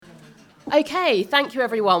Okay, thank you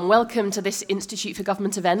everyone. Welcome to this Institute for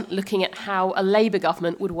Government event looking at how a Labour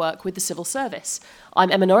government would work with the civil service.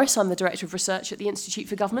 I'm Emma Norris, I'm the Director of Research at the Institute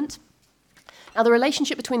for Government. Now, the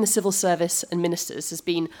relationship between the civil service and ministers has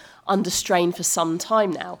been under strain for some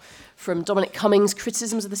time now, from Dominic Cummings'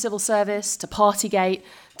 criticisms of the civil service, to Partygate,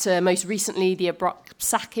 to most recently the abrupt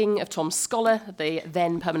sacking of Tom Scholar, the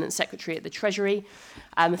then Permanent Secretary at the Treasury.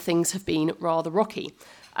 Things have been rather rocky.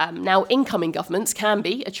 Now, incoming governments can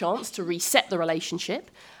be a chance to reset the relationship,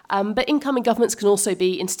 but incoming governments can also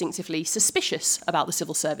be instinctively suspicious about the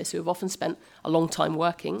civil service, who have often spent a long time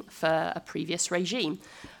working for a previous regime.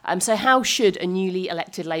 So how should a newly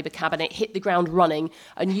elected Labour cabinet hit the ground running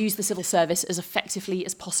and use the civil service as effectively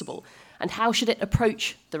as possible? And how should it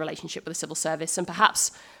approach the relationship with the civil service? And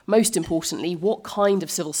perhaps most importantly, what kind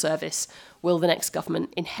of civil service will the next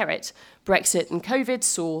government inherit? Brexit and COVID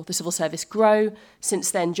saw the civil service grow.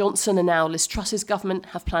 Since then, Johnson and now Liz Truss's government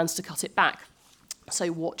have plans to cut it back. So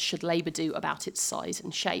what should Labour do about its size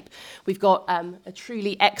and shape? We've got a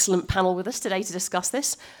truly excellent panel with us today to discuss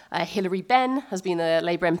this. Hilary Benn has been a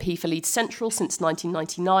Labour MP for Leeds Central since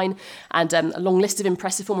 1999, and a long list of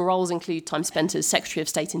impressive former roles include time spent as Secretary of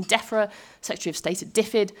State in DEFRA, Secretary of State at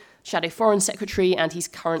DFID, Shadow Foreign Secretary, and he's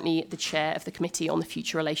currently the chair of the Committee on the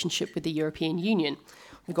Future Relationship with the European Union.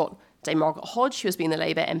 We've got Dame Margaret Hodge, who has been the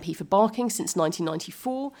Labour MP for Barking since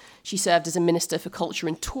 1994. She served as a Minister for Culture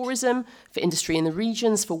and Tourism, for Industry in the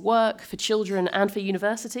Regions, for Work, for Children and for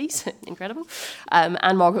Universities. Incredible.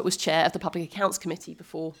 And Margaret was chair of the Public Accounts Committee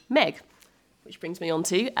before Meg. Which brings me on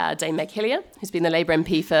to Dame Meg Hillier, who's been the Labour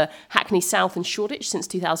MP for Hackney South and Shoreditch since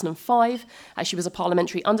 2005. She was a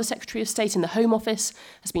Parliamentary Under-Secretary of State in the Home Office,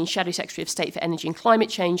 has been Shadow Secretary of State for Energy and Climate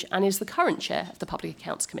Change, and is the current chair of the Public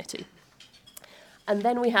Accounts Committee. And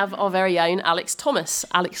then we have our very own Alex Thomas.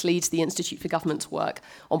 Alex leads the Institute for Government's work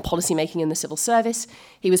on policymaking in the civil service.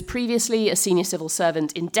 He was previously a senior civil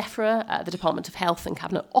servant in DEFRA, the Department of Health and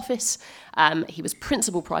Cabinet Office. He was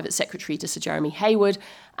Principal Private Secretary to Sir Jeremy Hayward,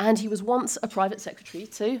 and he was once a Private Secretary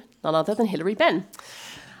to none other than Hilary Benn.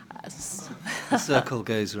 The circle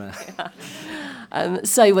goes round.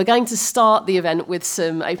 So we're going to start the event with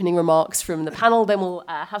some opening remarks from the panel, then we'll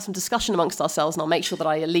have some discussion amongst ourselves, and I'll make sure that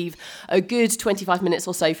I leave a good 25 minutes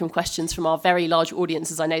or so from questions from our very large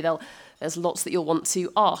audience, as I know there's lots that you'll want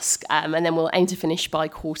to ask, and then we'll aim to finish by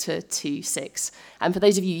 5:45. And for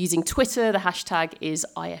those of you using Twitter, the hashtag is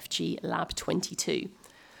IFGLab22.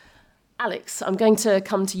 Alex, I'm going to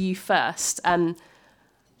come to you first.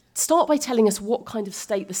 Start by telling us what kind of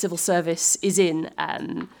state the civil service is in.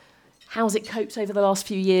 How's it coped over the last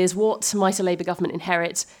few years? What might a Labour government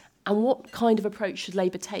inherit? And what kind of approach should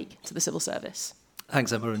Labour take to the civil service?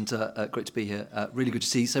 Thanks, Emma, and great to be here. Really good to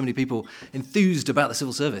see so many people enthused about the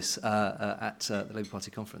civil service at the Labour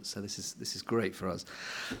Party conference. So this is great for us.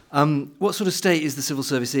 What sort of state is the civil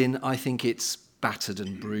service in? I think it's battered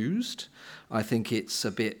and bruised. I think it's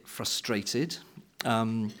a bit frustrated.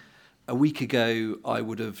 A week ago, I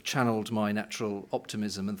would have channeled my natural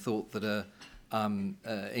optimism and thought that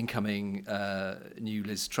incoming new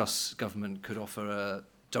Liz Truss government could offer a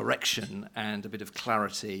direction and a bit of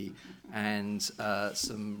clarity and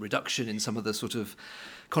some reduction in some of the sort of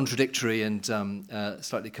contradictory and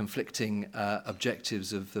slightly conflicting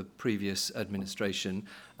objectives of the previous administration.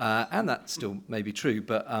 And that still may be true,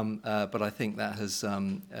 but I think that has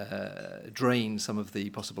drained some of the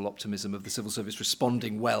possible optimism of the civil service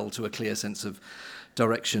responding well to a clear sense of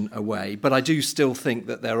direction away. But I do still think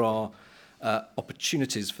that there are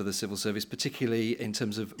opportunities for the civil service, particularly in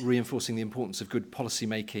terms of reinforcing the importance of good policy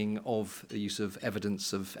making, of the use of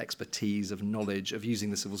evidence, of expertise, of knowledge, of using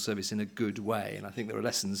the civil service in a good way. And I think there are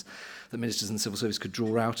lessons that ministers in the civil service could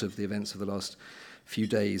draw out of the events of the last few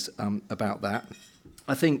days about that.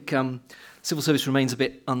 I think civil service remains a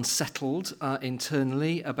bit unsettled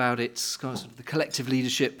internally about its kind of the collective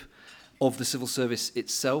leadership of the civil service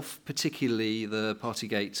itself, particularly the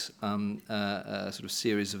Partygate sort of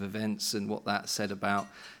series of events and what that said about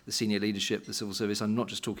the senior leadership, the civil service. I'm not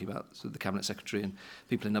just talking about sort of the Cabinet Secretary and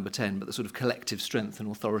people in Number 10, but the sort of collective strength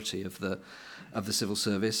and authority of the civil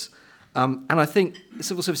service. And I think the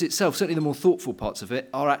civil service itself, certainly the more thoughtful parts of it,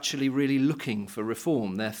 are actually really looking for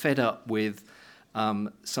reform. They're fed up with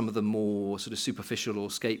some of the more sort of superficial or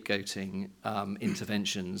scapegoating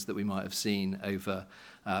interventions that we might have seen over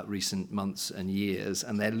recent months and years,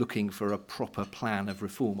 and they're looking for a proper plan of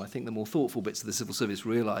reform. I think the more thoughtful bits of the civil service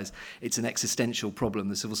realise it's an existential problem.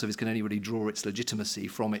 The civil service can only really draw its legitimacy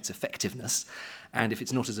from its effectiveness, and if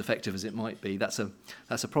it's not as effective as it might be, that's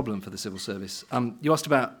a problem for the civil service. You asked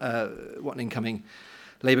about what an incoming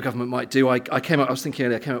Labour government might do. I was thinking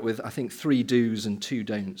earlier, I came up with, I think, 3 do's and 2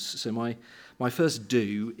 don'ts. So my first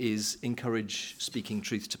do is encourage speaking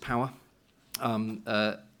truth to power.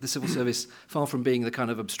 The civil service, far from being the kind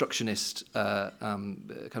of obstructionist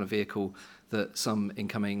kind of vehicle that some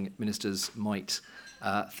incoming ministers might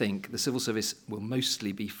think, the civil service will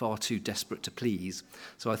mostly be far too desperate to please.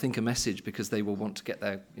 So I think a message, because they will want to get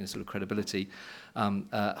their sort of credibility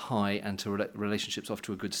high and to relationships off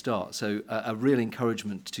to a good start. So a real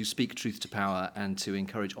encouragement to speak truth to power and to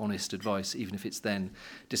encourage honest advice, even if it's then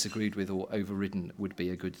disagreed with or overridden, would be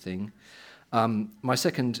a good thing. My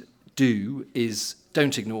second do is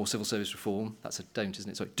don't ignore civil service reform. That's a don't, isn't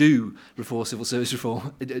it? Sorry, do reform civil service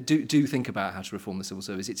reform. Do think about how to reform the civil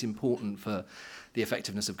service. It's important for the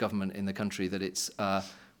effectiveness of government in the country that it's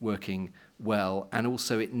working well, and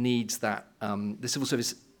also it needs that. The civil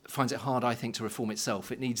service finds it hard, I think, to reform itself.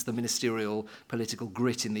 It needs the ministerial political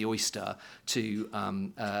grit in the oyster to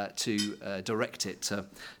direct it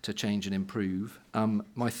to change and improve.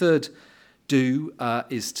 My third do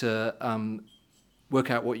is to work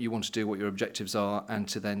out what you want to do, what your objectives are, and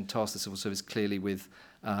to then task the civil service clearly with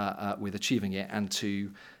achieving it, and to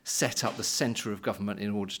set up the centre of government in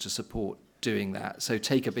order to support doing that. So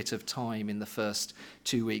take a bit of time in the first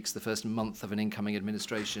 2 weeks, the first month of an incoming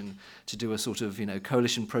administration, to do a sort of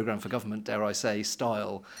coalition programme for government, dare I say,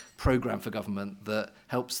 style programme for government that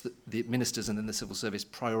helps the ministers and then the civil service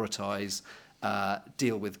prioritise,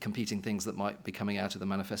 deal with competing things that might be coming out of the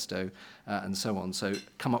manifesto and so on. So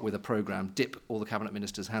come up with a programme, dip all the cabinet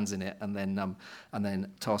ministers' hands in it, and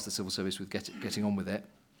then task the civil service with getting on with it.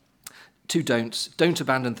 2 don'ts. Don't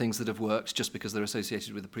abandon things that have worked just because they're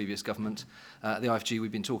associated with the previous government. The IFG,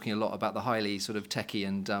 we've been talking a lot about the highly sort of techie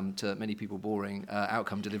and to many people boring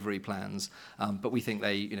outcome delivery plans, but we think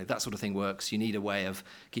that sort of thing works. You need a way of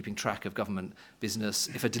keeping track of government business.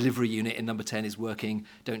 If a delivery unit in number 10 is working,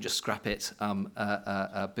 don't just scrap it,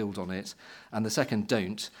 build on it. And the second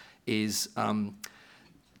don't is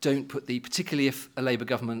don't put particularly if a Labour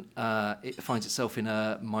government it finds itself in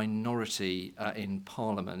a minority in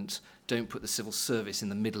Parliament, don't put the civil service in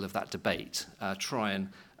the middle of that debate. Try and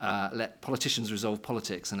let politicians resolve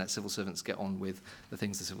politics and let civil servants get on with the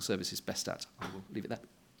things the civil service is best at. I will leave it there.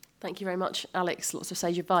 Thank you very much, Alex. Lots of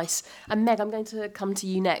sage advice. And Meg, I'm going to come to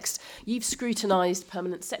you next. You've scrutinised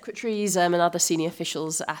permanent secretaries and other senior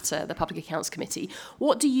officials at the Public Accounts Committee.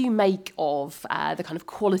 What do you make of the kind of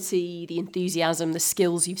quality, the enthusiasm, the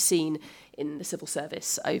skills you've seen in the civil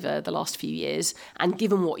service over the last few years? And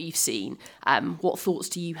given what you've seen, what thoughts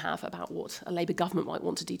do you have about what a Labour government might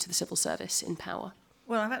want to do to the civil service in power?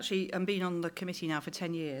 Well, I've actually been on the committee now for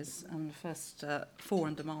 10 years, and the first 4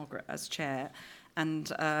 under Margaret as chair,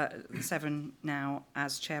 and 7 now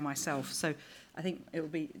as chair myself. So I think it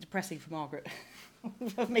would be depressing for Margaret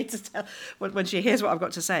for me to tell when she hears what I've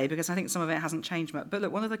got to say, because I think some of it hasn't changed much. But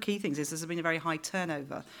look, one of the key things is there's been a very high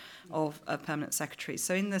turnover of permanent secretaries.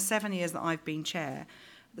 So in the 7 years that I've been chair,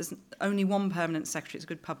 there's only one permanent secretary. It's a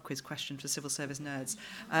good pub quiz question for civil service nerds.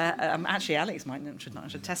 Actually, Alex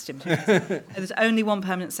should test him. There's only one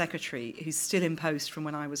permanent secretary who's still in post from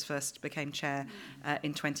when I became chair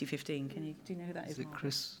in 2015. Do you know who that is? Is it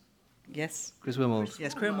Chris? Yes. Chris Wilmold.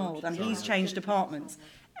 Yes, Chris Wilmold, and he's changed departments.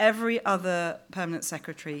 Every other permanent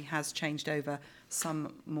secretary has changed over,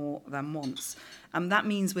 some more than once. That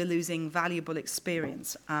means we're losing valuable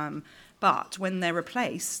experience. But when they're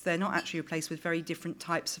replaced, they're not actually replaced with very different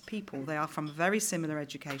types of people. They are from very similar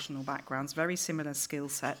educational backgrounds, very similar skill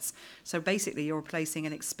sets. So basically, you're replacing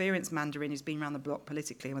an experienced Mandarin who's been around the block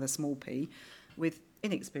politically with a small p with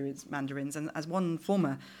inexperienced Mandarins. And as one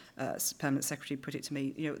former permanent secretary put it to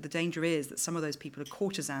me, the danger is that some of those people are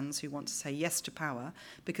courtesans who want to say yes to power,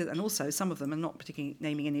 and also some of them, I'm not particularly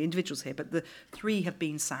naming any individuals here, but the 3 have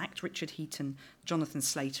been sacked: Richard Heaton, Jonathan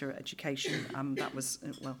Slater at Education. That was,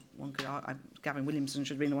 Gavin Williamson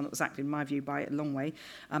should have been the one that was sacked, in my view, by a long way,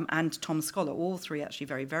 and Tom Scholar. All 3 actually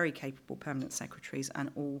very, very capable permanent secretaries,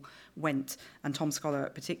 and all went. And Tom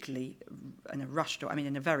Scholar particularly in a rush to,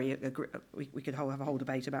 in a very, we could have a whole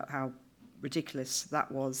debate about how ridiculous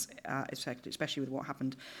that was, especially with what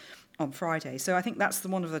happened on Friday. So I think that's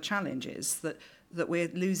one of the challenges, that we're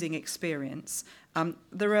losing experience.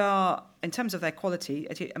 There are, in terms of their quality,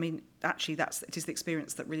 actually it is the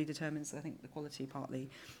experience that really determines, I think, the quality partly.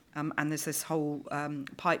 And there's this whole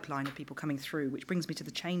pipeline of people coming through, which brings me to the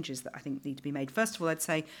changes that I think need to be made. First of all, I'd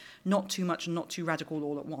say not too much and not too radical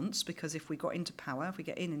all at once, because if we got into power, if we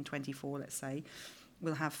get in 24, let's say,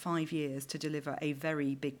 will have 5 years to deliver a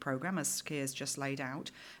very big programme, as Keir's just laid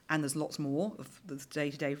out, and there's lots more of the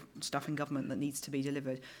day-to-day stuff in government that needs to be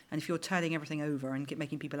delivered. And if you're turning everything over and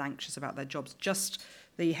making people anxious about their jobs, just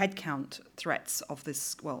the headcount threats of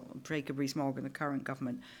this, well, Jacob Rees-Mogg and the current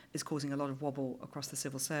government is causing a lot of wobble across the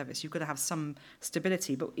civil service. You've got to have some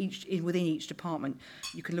stability, but within each department,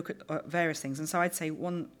 you can look at various things. And so I'd say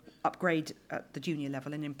one, upgrade at the junior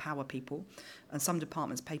level and empower people. And some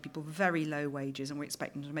departments pay people very low wages, and we're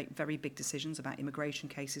expecting them to make very big decisions about immigration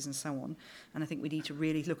cases and so on. And I think we need to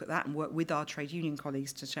really look at that and work with our trade union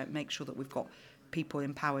colleagues to make sure that we've got people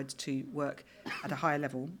empowered to work at a higher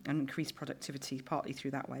level and increase productivity partly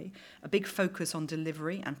through that way. A big focus on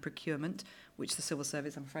delivery and procurement, which the civil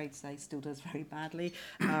service, I'm afraid to say, still does very badly,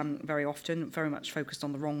 very often, very much focused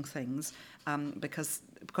on the wrong things, because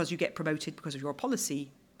you get promoted because of your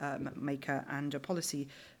policy maker and a policy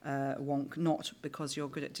wonk, not because you're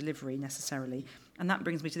good at delivery necessarily. And that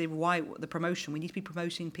brings me to the promotion. We need to be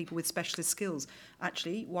promoting people with specialist skills.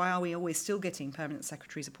 Actually, why are we always still getting permanent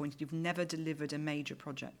secretaries appointed who've never delivered a major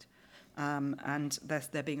project? And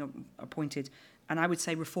they're being appointed. And I would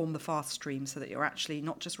say reform the fast stream so that you're actually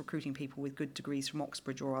not just recruiting people with good degrees from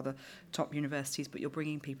Oxbridge or other top universities, but you're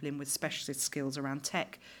bringing people in with specialist skills around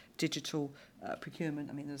tech, digital, procurement.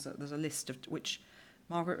 I mean, there's a list of which...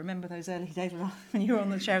 Margaret, remember those early days when you were on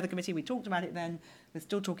the chair of the committee? We talked about it then. We're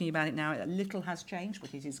still talking about it now. A little has changed,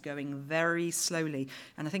 but it is going very slowly.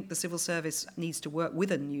 And I think the civil service needs to work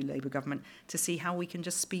with a new Labour government to see how we can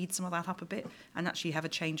just speed some of that up a bit and actually have a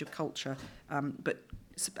change of culture. But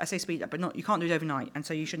I say speed up, but you can't do it overnight, and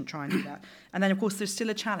so you shouldn't try and do that. And then, of course, there's still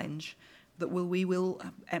a challenge that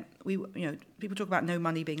people talk about no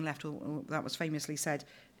money being left, or that was famously said.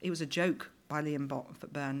 It was a joke by Liam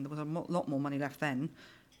Byrne. There was a lot more money left then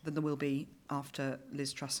than there will be after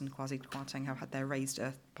Liz Truss and Kwasi Kwarteng have had their raised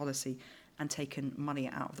earth policy and taken money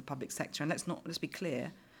out of the public sector. And let's be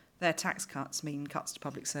clear, their tax cuts mean cuts to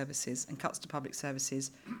public services, and cuts to public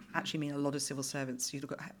services actually mean a lot of civil servants. You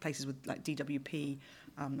look at places with like DWP,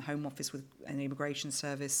 Home Office with an immigration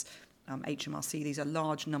service, HMRC. These are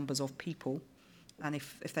large numbers of people, and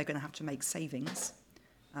if they're going to have to make savings,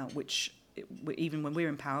 even when we're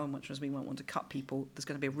in power, and much as we won't want to cut people, there's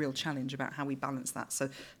going to be a real challenge about how we balance that. So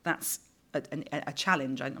that's a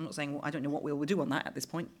challenge. I'm not saying, I don't know what we will do on that at this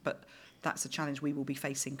point, but that's a challenge we will be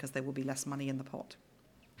facing because there will be less money in the pot.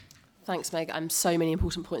 Thanks, Meg. So many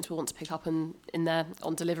important points we want to pick up in there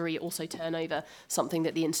on delivery, also turnover, something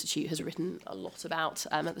that the Institute has written a lot about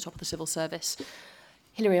at the top of the civil service.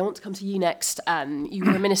 Hilary, I want to come to you next. You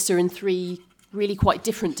were a minister in 3 really quite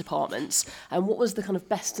different departments. And what was the kind of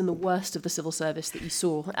best and the worst of the civil service that you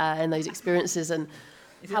saw in those experiences, and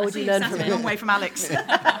how would you learn from it? A long way from Alex.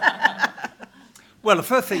 Well, the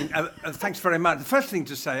first thing, thanks very much. The first thing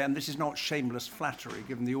to say, and this is not shameless flattery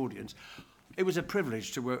given the audience, it was a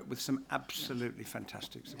privilege to work with some absolutely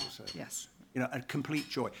fantastic civil servants. Yes. A complete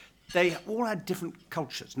joy. They all had different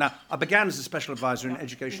cultures. Now, I began as a special advisor in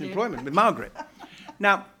education and employment with Margaret.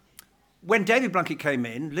 Now, when David Blunkett came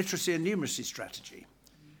in, literacy and numeracy strategy,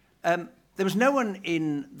 there was no one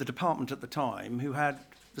in the department at the time who had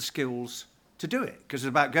the skills to do it, because it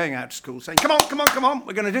was about going out to school saying, come on,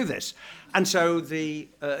 we're going to do this. And so the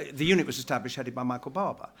unit was established, headed by Michael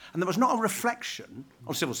Barber. And there was not a reflection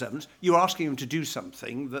on civil servants. You were asking them to do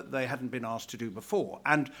something that they hadn't been asked to do before.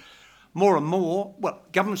 And more,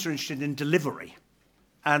 governments are interested in delivery.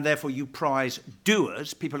 And therefore you prize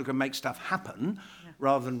doers, people who can make stuff happen,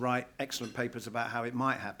 rather than write excellent papers about how it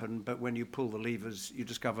might happen, but when you pull the levers, you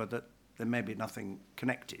discover that there may be nothing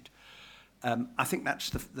connected. I think that's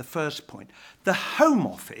the first point. The Home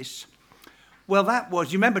Office, that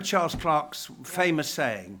was, you remember Charles Clarke's famous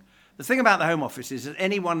saying, the thing about the Home Office is at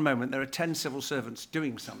any one moment there are 10 civil servants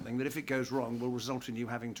doing something that if it goes wrong will result in you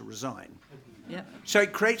having to resign. Yeah. So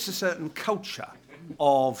it creates a certain culture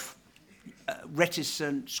of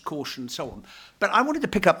reticence, caution, and so on. But I wanted to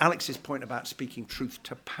pick up Alex's point about speaking truth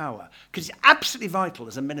to power, because it's absolutely vital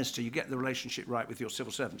as a minister you get the relationship right with your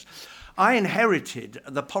civil servants. I inherited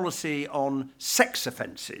the policy on sex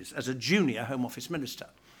offences as a junior Home Office minister.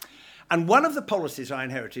 And one of the policies I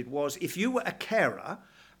inherited was if you were a carer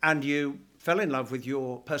and you fell in love with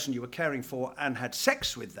your person you were caring for and had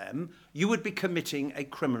sex with them, you would be committing a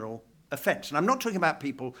criminal offence. And I'm not talking about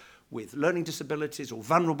people with learning disabilities or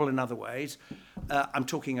vulnerable in other ways. I'm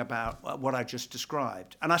talking about what I just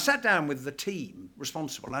described. And I sat down with the team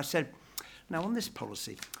responsible and I said, now on this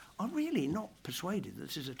policy, I'm really not persuaded that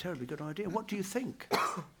this is a terribly good idea. What do you think?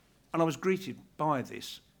 And I was greeted by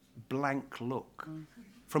this blank look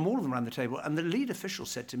from all of them around the table. And the lead official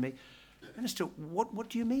said to me, Minister, what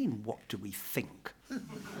do you mean, what do we think?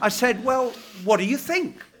 I said, well, what do you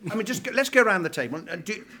think? I mean, let's go around the table and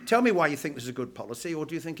tell me why you think this is a good policy, or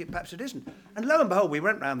do you think perhaps it isn't? And lo and behold, we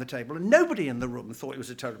went round the table and nobody in the room thought it was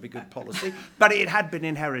a terribly good policy, but it had been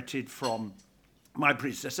inherited from my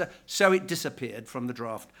predecessor, so it disappeared from the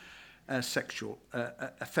draft sexual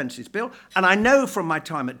offences bill. And I know from my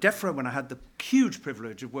time at DEFRA, when I had the huge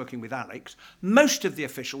privilege of working with Alex, most of the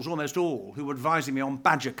officials, almost all, who were advising me on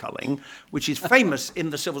badger culling, which is famous in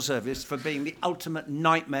the civil service for being the ultimate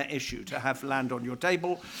nightmare issue to have land on your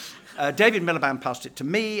table. David Miliband passed it to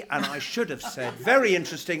me, and I should have said, very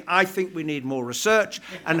interesting, I think we need more research,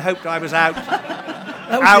 and hoped I was out,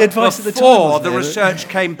 before the research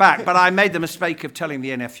came back. But I made the mistake of telling the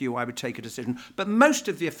NFU I would take a decision. But most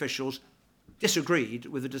of the officials disagreed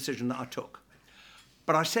with the decision that I took.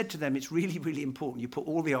 But I said to them, it's really, really important you put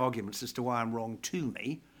all the arguments as to why I'm wrong to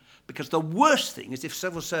me, because the worst thing is if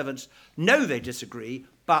civil servants know they disagree,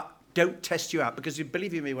 but don't test you out. Because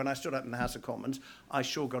believe you me, when I stood up in the House of Commons, I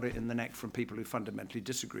sure got it in the neck from people who fundamentally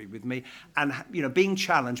disagreed with me. And, being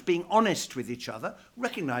challenged, being honest with each other,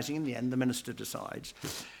 recognising in the end the minister decides.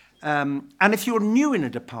 And if you're new in a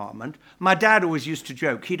department, my dad always used to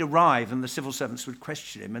joke, he'd arrive and the civil servants would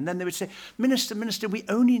question him, and then they would say, Minister, we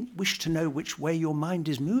only wish to know which way your mind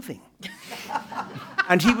is moving.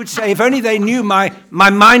 And he would say, if only they knew my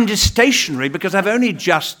mind is stationary because I've only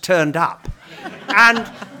just turned up. And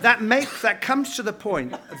that comes to the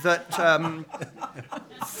point that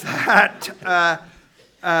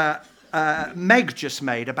Meg just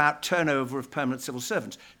made about turnover of permanent civil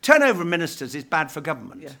servants. Turnover of ministers is bad for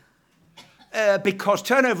government. Yeah. Because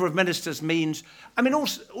turnover of ministers means,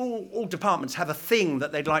 all departments have a thing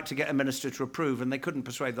that they'd like to get a minister to approve, and they couldn't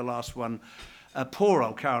persuade the last one. Poor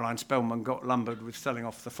old Caroline Spellman got lumbered with selling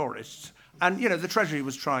off the forests. And, the Treasury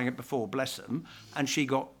was trying it before, bless them, and she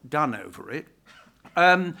got done over it.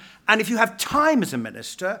 And if you have time as a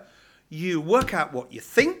minister, you work out what you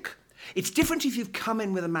think. It's different if you've come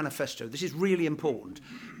in with a manifesto. This is really important,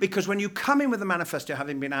 because when you come in with a manifesto,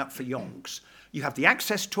 having been out for yonks, you have the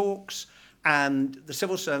access talks, and the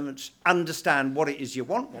civil servants understand what it is you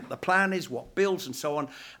want, what the plan is, what bills and so on,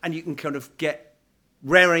 and you can kind of get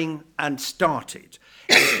raring and started.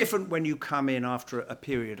 It's different when you come in after a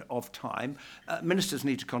period of time. Ministers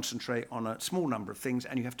need to concentrate on a small number of things,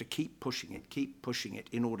 and you have to keep pushing it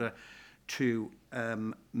in order to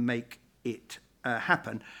make it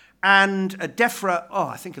happen. And DEFRA,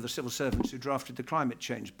 I think of the civil servants who drafted the climate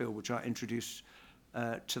change bill, which I introduced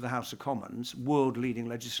to the House of Commons, world-leading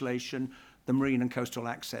legislation, the Marine and Coastal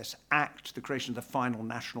Access Act, the creation of the final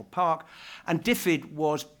national park. And DFID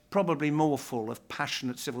was probably more full of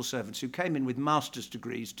passionate civil servants who came in with master's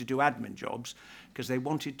degrees to do admin jobs because they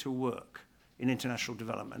wanted to work in international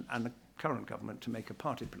development. And the current government, to make a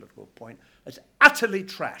party political point, has utterly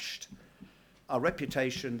trashed our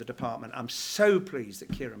reputation, the department. I'm so pleased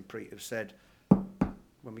that Kieran Preet have said,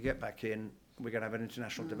 when we get back in, we're going to have an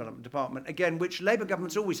international development department, again, which Labour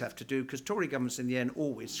governments always have to do, because Tory governments in the end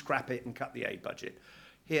always scrap it and cut the aid budget.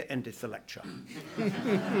 Here endeth the lecture.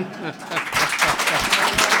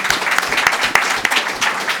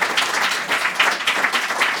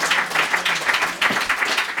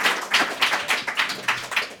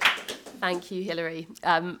 Thank you, Hilary.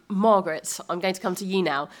 Margaret, I'm going to come to you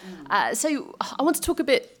now. So I want to talk a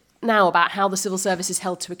bit now about how the civil service is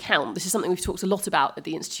held to account. This is something we've talked a lot about at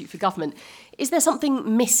the Institute for Government. Is there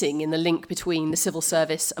something missing in the link between the civil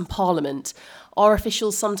service and Parliament? Are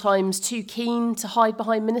officials sometimes too keen to hide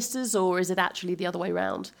behind ministers, or is it actually the other way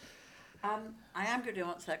around? I am going to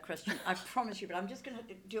answer that question, I promise you, but I'm just going to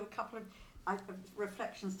do a couple of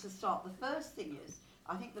reflections to start. The first thing is,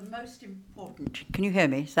 I think the most important... Can you hear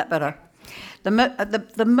me? Is that better?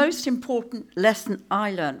 The most important lesson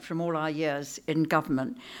I learned from all our years in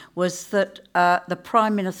government was that the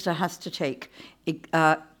Prime Minister has to take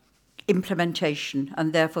implementation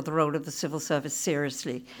and therefore the role of the civil service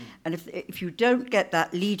seriously. And if you don't get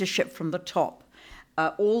that leadership from the top,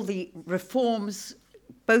 all the reforms,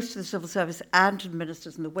 both to the civil service and to the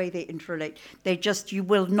ministers and the way they interrelate, you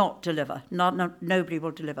will not deliver. Nobody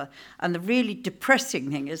will deliver. And the really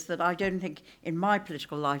depressing thing is that I don't think in my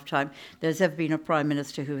political lifetime there's ever been a Prime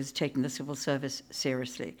Minister who has taken the civil service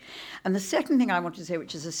seriously. And the second thing I want to say,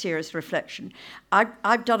 which is a serious reflection,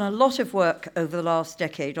 I've done a lot of work over the last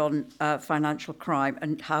decade on financial crime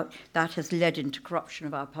and how that has led into corruption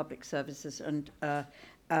of our public services and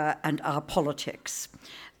our politics.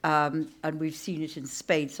 And we've seen it in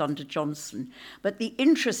spades under Johnson. But the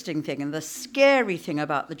interesting thing and the scary thing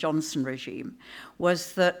about the Johnson regime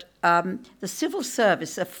was that the civil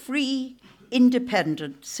service, a free,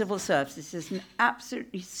 independent civil service is an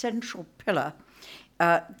absolutely central pillar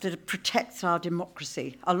that protects our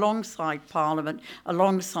democracy alongside Parliament,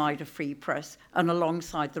 alongside a free press, and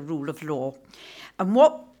alongside the rule of law. And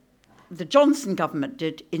what the Johnson government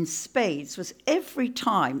did in spades was every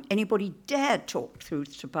time anybody dared talk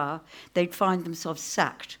truth to power, they'd find themselves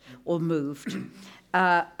sacked or moved.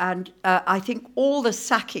 And I think all the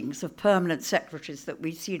sackings of permanent secretaries that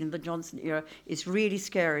we've seen in the Johnson era is really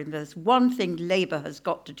scary. And there's one thing Labour has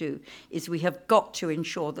got to do, is we have got to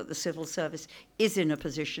ensure that the civil service is in a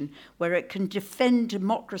position where it can defend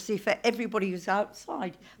democracy for everybody who's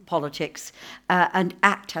outside politics and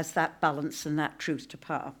act as that balance and that truth to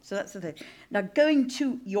power. So that's the thing. Now, going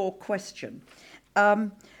to your question,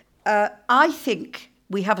 I think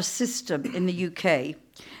we have a system in the UK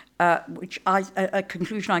which a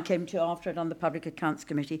conclusion I came to after it on the Public Accounts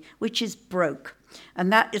Committee, which is broke.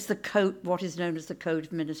 And that is the code, what is known as the Code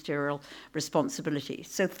of Ministerial Responsibility.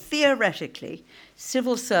 So theoretically,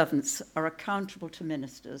 civil servants are accountable to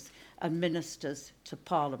ministers and ministers to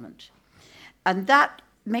Parliament. And that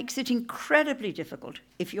makes it incredibly difficult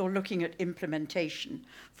if you're looking at implementation,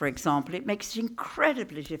 for example. It makes it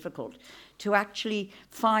incredibly difficult to actually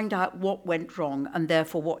find out what went wrong and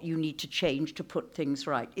therefore what you need to change to put things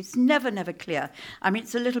right. It's never clear. I mean,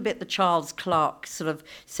 it's a little bit the Charles Clarke sort of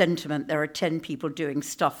sentiment. There are 10 people doing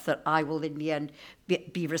stuff that I will in the end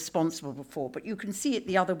be responsible for. But you can see it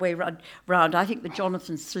the other way round. I think the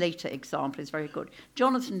Jonathan Slater example is very good.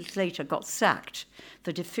 Jonathan Slater got sacked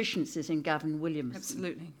for deficiencies in Gavin Williamson.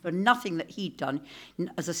 Absolutely. For nothing that he'd done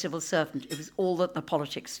as a civil servant. It was all that the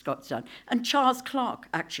politics got done. And Charles Clarke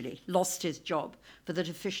actually lost his job for the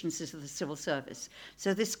deficiencies of the civil service.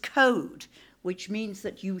 So this code, which means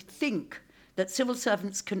that you think that civil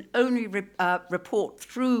servants can only report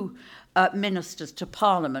through ministers to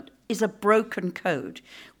Parliament, is a broken code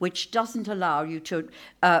which doesn't allow you to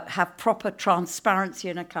have proper transparency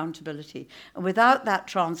and accountability. And without that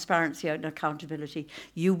transparency and accountability,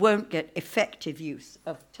 you won't get effective use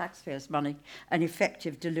of taxpayers' money and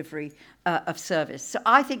effective delivery of service. So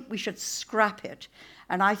I think we should scrap it,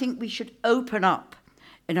 and I think we should open up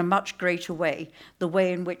in a much greater way the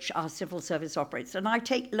way in which our civil service operates. And I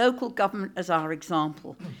take local government as our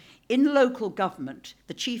example. In local government,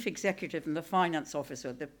 the chief executive and the finance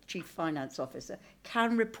officer, the chief finance officer,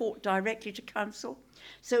 can report directly to council.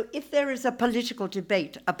 So if there is a political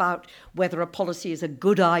debate about whether a policy is a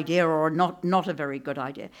good idea or not a very good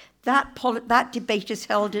idea, that debate is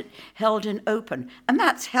held in open, and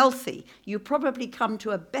that's healthy. You probably come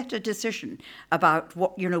to a better decision about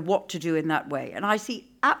what to do in that way. And I see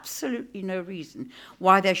absolutely no reason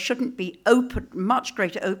why there shouldn't be much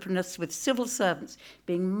greater openness with civil servants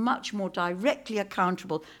being much more directly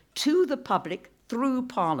accountable to the public through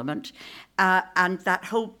Parliament, and that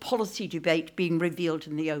whole policy debate being revealed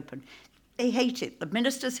in the open. They hate it. The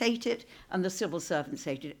ministers hate it, and the civil servants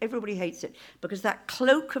hate it. Everybody hates it because that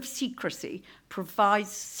cloak of secrecy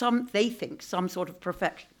provides they think, some sort of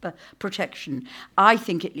protection. I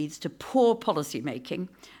think it leads to poor policy making,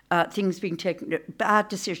 things being taken, bad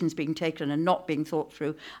decisions being taken and not being thought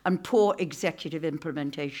through, and poor executive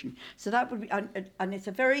implementation. So that would be, and it's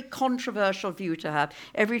a very controversial view to have.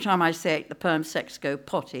 Every time I say it, the perm secs go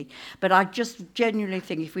potty. But I just genuinely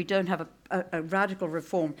think if we don't have a radical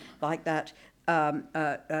reform like that,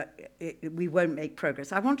 we won't make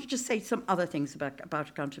progress. I want to just say some other things about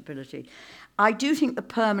accountability. I do think the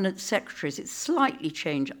permanent secretaries, it's slightly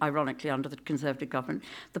changed, ironically, under the Conservative government.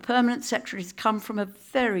 The permanent secretaries come from a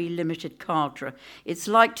very limited cadre. It's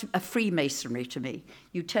like a Freemasonry to me.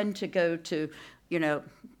 You tend to go to,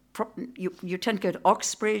 you tend to go to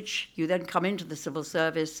Oxbridge, you then come into the civil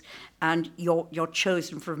service, and you're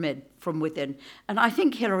chosen from within. And I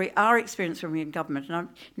think, Hilary, our experience when we were in government, and I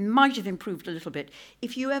might have improved a little bit,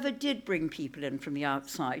 if you ever did bring people in from the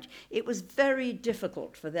outside, it was very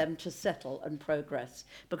difficult for them to settle and progress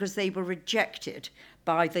because they were rejected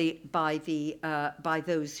by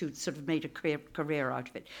those who'd sort of made a career out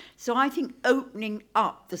of it. So I think opening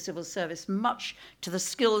up the civil service much to the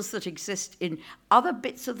skills that exist in other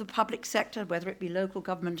bits of the public sector, whether it be local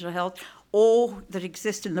government or health, or that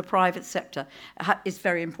exist in the private sector, is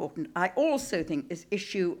very important. I also think this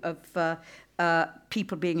issue of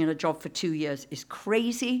people being in a job for 2 years is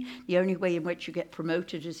crazy. The only way in which you get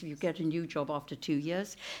promoted is if you get a new job after 2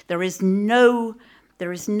 years. There is no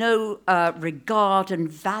There is no regard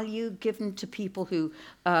and value given to people who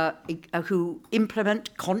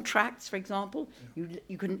implement contracts, for example. You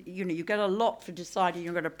get a lot for deciding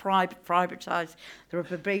you're going to privatise the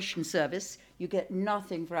probation service. You get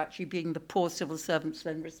nothing for actually being the poor civil servants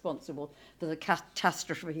then responsible for the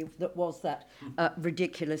catastrophe that was that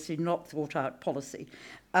ridiculously not thought out policy.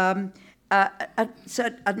 And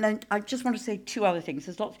then I just want to say three other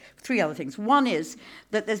things. One is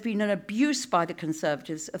that there's been an abuse by the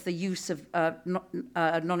Conservatives of the use of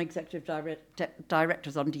non-executive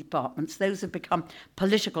directors on departments. Those have become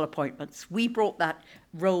political appointments. We brought that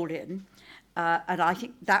role in, and I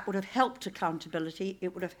think that would have helped accountability.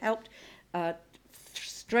 It would have helped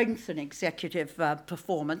strengthen executive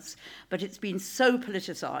performance, but it's been so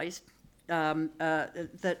politicised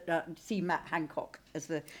that see Matt Hancock as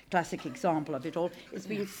the classic example of it all. It's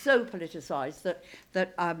been so politicised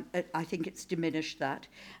that I think it's diminished that.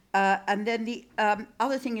 And then the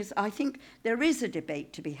other thing is, I think there is a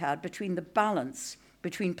debate to be had between the balance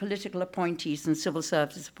between political appointees and civil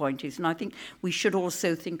service appointees, and I think we should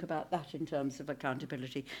also think about that in terms of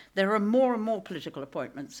accountability. There are more and more political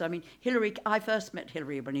appointments. I mean, I first met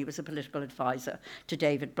Hillary when he was a political advisor to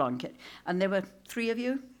David Blunkett, and there were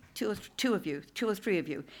two or three of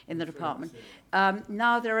you in the department.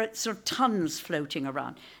 Now there are sort of tons floating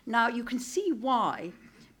around. Now you can see why,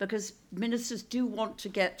 because ministers do want to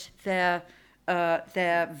get their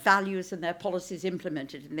values and their policies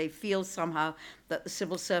implemented, and they feel somehow that the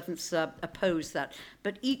civil servants oppose that.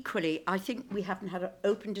 But equally, I think we haven't had an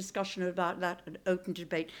open discussion about that, an open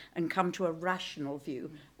debate, and come to a rational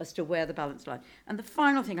view as to where the balance lies. And the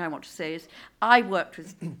final thing I want to say is I worked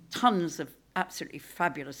with tons of absolutely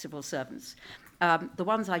fabulous civil servants. The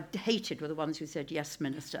ones I hated were the ones who said, yes,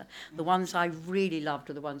 Minister. The ones I really loved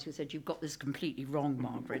were the ones who said, you've got this completely wrong,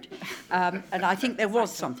 Margaret. And I think there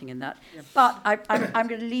was something in that. But I'm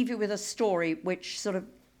going to leave you with a story which sort of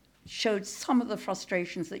showed some of the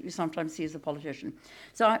frustrations that you sometimes see as a politician.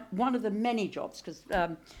 So one of the many jobs, because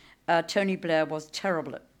Tony Blair was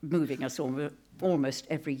terrible at moving us almost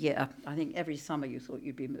every year. I think every summer you thought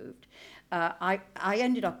you'd be moved. I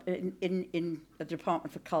ended up in the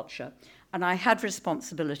Department for Culture, and I had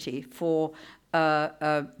responsibility for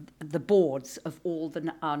the boards of all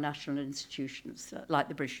our national institutions, like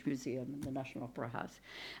the British Museum and the National Opera House.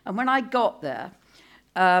 And when I got there,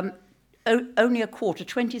 only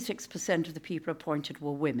 26% of the people appointed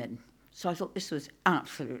were women. So I thought this was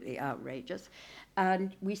absolutely outrageous.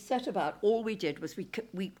 And we set about, all we did was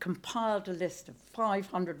we compiled a list of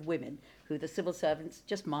 500 women who the civil servants,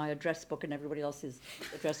 just my address book and everybody else's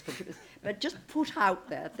address book, but just put out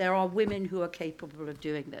there are women who are capable of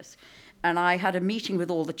doing this. And I had a meeting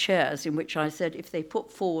with all the chairs in which I said, if they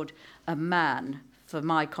put forward a man for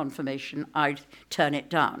my confirmation, I'd turn it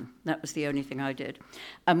down. That was the only thing I did.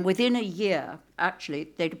 And within a year,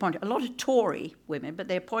 actually, they'd appointed a lot of Tory women, but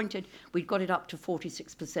we'd got it up to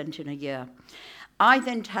 46% in a year. I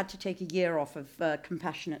then had to take a year off of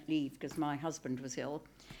compassionate leave because my husband was ill.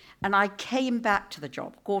 And I came back to the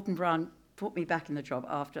job. Gordon Brown put me back in the job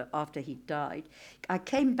after he died. I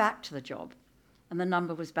came back to the job, and the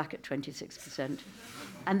number was back at 26%.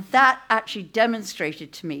 And that actually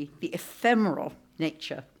demonstrated to me the ephemeral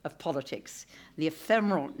nature of politics, the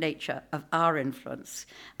ephemeral nature of our influence,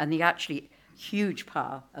 and the actually huge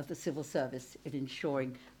power of the civil service in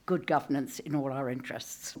ensuring good governance in all our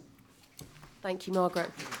interests. Thank you,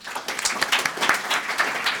 Margaret.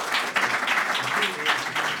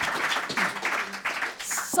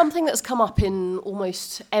 Something that's come up in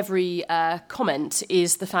almost every comment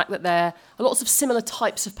is the fact that there are lots of similar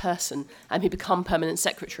types of person who become permanent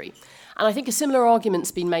secretary. And I think a similar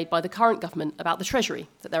argument's been made by the current government about the Treasury,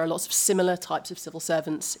 that there are lots of similar types of civil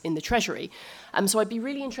servants in the Treasury. So I'd be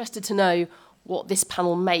really interested to know what this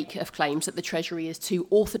panel make of claims that the Treasury is too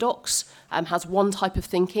orthodox, has one type of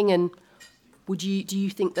thinking, and do you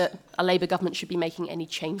think that a Labour government should be making any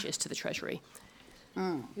changes to the Treasury?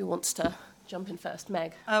 Who wants to jump in first?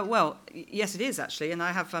 Meg? Well, yes, it is, actually. And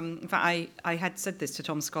I have, in fact, I had said this to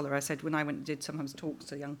Tom Scholar. I said when I did sometimes talks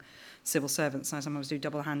to young civil servants, and I sometimes do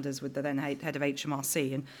double-handers with the then head of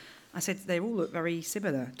HMRC, and I said they all look very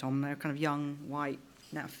similar, Tom. They're kind of young, white,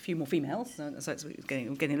 now a few more females, so it's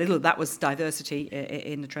getting a little, that was diversity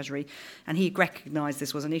in the Treasury, and he recognised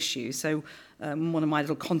this was an issue. So one of my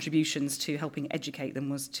little contributions to helping educate them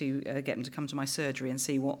was to get them to come to my surgery and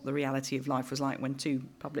see what the reality of life was like when two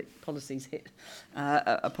public policies hit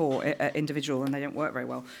a poor individual and they don't work very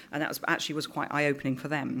well. And that was quite eye-opening for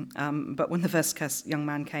them. But when the first young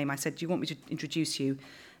man came, I said, do you want me to introduce you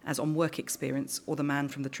as on work experience or the man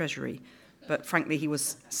from the Treasury? But frankly, he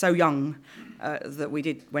was so young that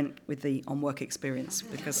we went with the on-work experience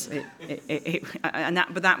because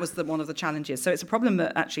that was one of the challenges. So it's a problem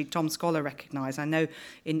that actually Tom Scholar recognised. I know,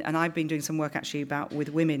 and I've been doing some work actually with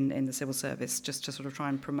women in the civil service, just to sort of try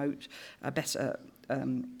and promote a better.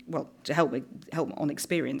 To help on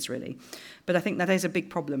experience, really. But I think that is a big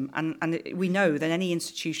problem. And we know that any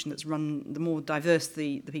institution that's run, the more diverse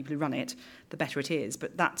the people who run it, the better it is.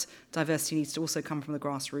 But that diversity needs to also come from the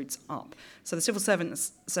grassroots up. So the civil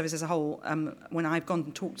service as a whole, when I've gone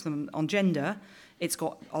and talked to them on gender, it's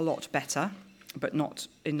got a lot better, but not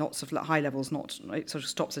in lots of high levels, it sort of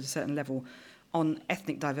stops at a certain level. On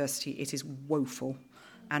ethnic diversity, it is woeful.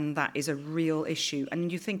 And that is a real issue. And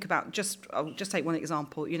you think about I'll just take one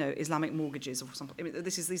example. Islamic mortgages or something. I mean,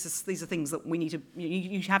 these are things that we need to.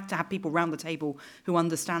 You have to have people around the table who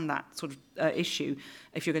understand that sort of issue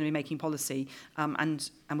if you're going to be making policy. And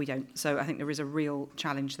we don't. So I think there is a real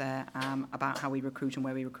challenge there about how we recruit and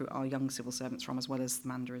where we recruit our young civil servants from, as well as the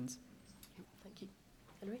mandarins. Thank you,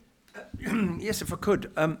 Hilary. Yes, if I could.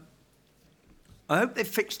 I hope they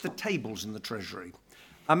fixed the tables in the Treasury.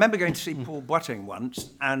 I remember going to see Paul Boateng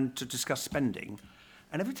once and to discuss spending,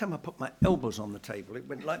 and every time I put my elbows on the table, it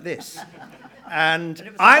went like this.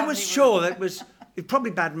 And I was sure that it was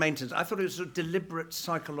probably bad maintenance. I thought it was a deliberate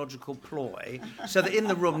psychological ploy so that in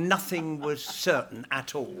the room nothing was certain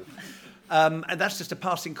at all. And that's just a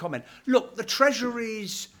passing comment. Look, the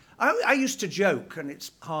Treasury's... I used to joke, and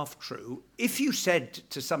it's half true, if you said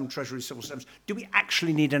to some Treasury civil servants, do we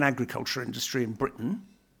actually need an agriculture industry in Britain?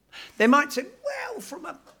 They might say, well, from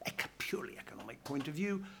a purely economic point of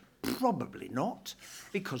view, probably not,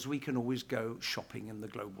 because we can always go shopping in the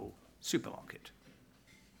global supermarket.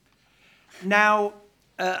 Now,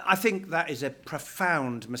 I think that is a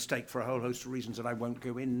profound mistake for a whole host of reasons that I won't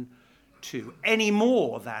go into, any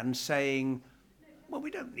more than saying, well,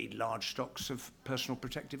 we don't need large stocks of personal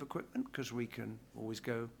protective equipment because we can always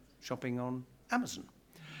go shopping on Amazon.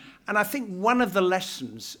 And I think one of the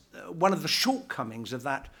lessons, one of the shortcomings of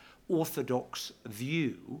that orthodox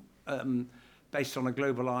view based on a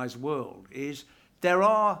globalized world is there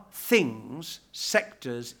are things,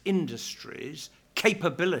 sectors, industries,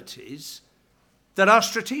 capabilities that are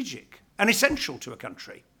strategic and essential to a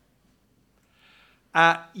country.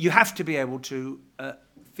 You have to be able to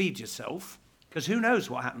feed yourself, because who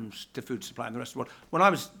knows what happens to food supply in the rest of the world. When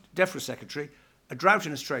I was DEFRA secretary, a drought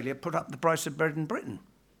in Australia put up the price of bread in Britain.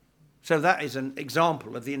 So that is an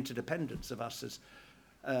example of the interdependence of us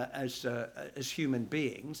as human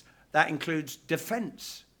beings. That includes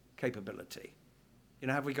defence capability.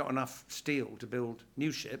 Have we got enough steel to build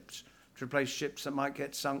new ships to replace ships that might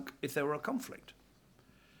get sunk if there were a conflict?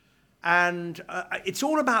 And it's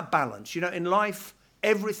all about balance. In life,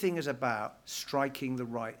 everything is about striking the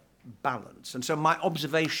right balance. And so my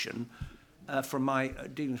observation from my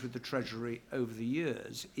dealings with the Treasury over the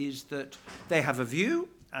years is that they have a view,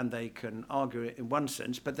 and they can argue it in one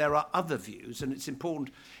sense, but there are other views, and it's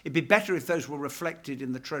important. It'd be better if those were reflected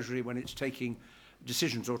in the Treasury when it's taking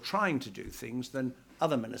decisions or trying to do things than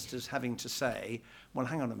other ministers having to say, well,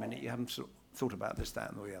 hang on a minute, you haven't thought about this,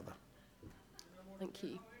 that, and the other. Thank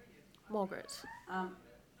you. Margaret.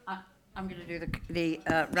 I'm going to do the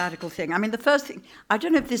radical thing. I mean, the first thing, I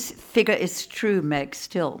don't know if this figure is true, Meg,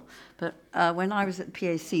 still, but when I was at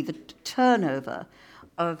PAC, the turnover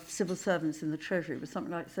of civil servants in the Treasury was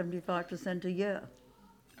something like 75% a year.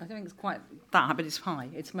 I don't think it's quite that, but it's high.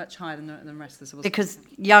 It's much higher than the rest of the civil service. Because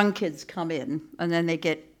young kids come in and then they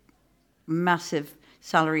get massive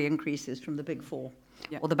salary increases from the big four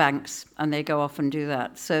or the banks, and they go off and do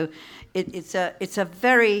that. So it's a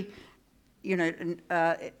very,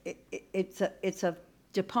 it's a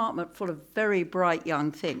department full of very bright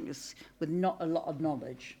young things with not a lot of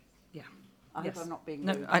knowledge. I hope I'm not being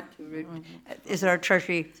too rude. Is there a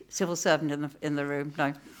Treasury civil servant in the room?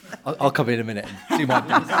 No. I'll come in a minute and do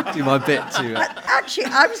my bit to... Actually,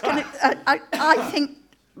 I was going to... I think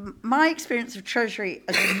my experience of Treasury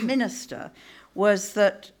as a minister was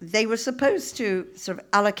that they were supposed to sort of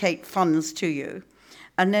allocate funds to you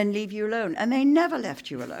and then leave you alone. And they never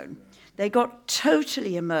left you alone. They got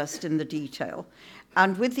totally immersed in the detail.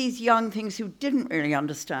 And with these young things who didn't really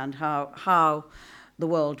understand how the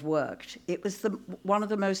world worked, it was one of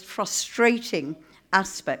the most frustrating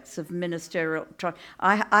aspects of ministerial.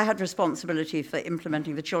 I had responsibility for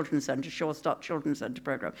implementing the Children's Centre, Sure Start Children's Centre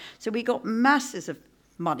programme. So we got masses of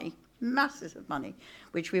money,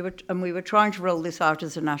 which we were trying to roll this out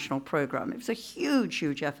as a national programme. It was a huge,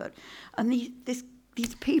 huge effort. And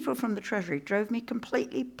these people from the Treasury drove me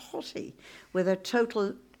completely potty with a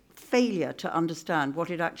total failure to understand what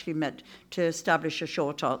it actually meant to establish a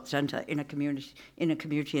short art centre in a community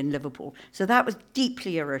in Liverpool. So that was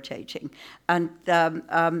deeply irritating, and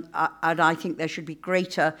I think there should be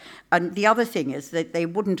greater. And the other thing is that they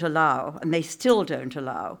wouldn't allow, and they still don't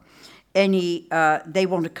allow, any. They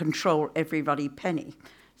want to control every bloody penny.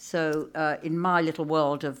 So in my little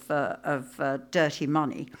world of dirty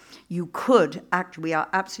money, we are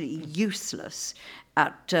absolutely useless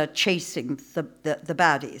at chasing the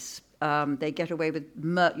baddies. They get away with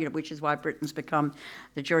which is why Britain's become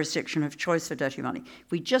the jurisdiction of choice for dirty money.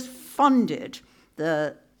 If we just funded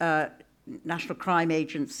the National Crime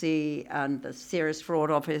Agency and the Serious Fraud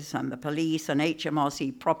Office and the police and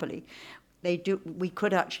HMRC properly, we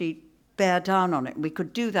could actually bear down on it. We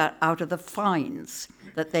could do that out of the fines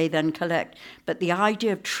that they then collect. But the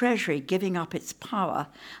idea of Treasury giving up its power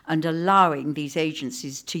and allowing these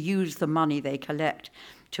agencies to use the money they collect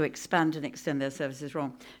to expand and extend their services is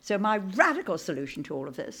wrong. So my radical solution to all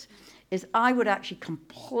of this is I would actually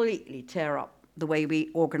completely tear up the way we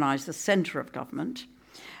organise the centre of government,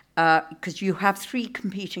 because you have three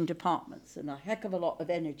competing departments and a heck of a lot of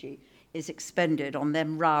energy is expended on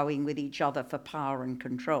them rowing with each other for power and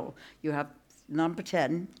control. You have number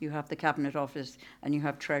 10, you have the Cabinet Office, and you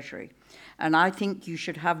have Treasury. And I think you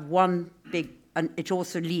should have one big, and it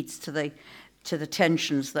also leads to the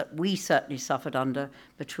tensions that we certainly suffered under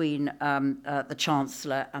between the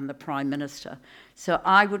Chancellor and the Prime Minister. So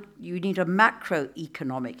you need a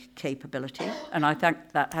macroeconomic capability, and I think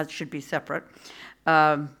that should be separate.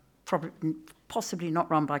 Possibly not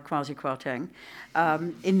run by Kwasi Kwarteng,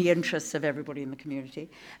 in the interests of everybody in the community.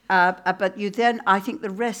 But I think the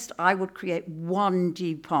rest, I would create one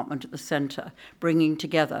department at the centre, bringing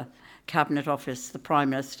together Cabinet Office, the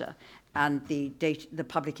Prime Minister, and the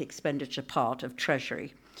public expenditure part of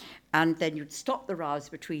Treasury. And then you'd stop the rows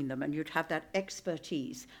between them, and you'd have that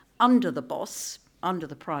expertise under the boss, under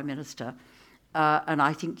the Prime Minister. And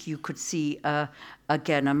I think you could see,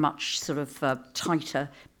 again, a much sort of tighter,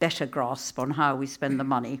 better grasp on how we spend the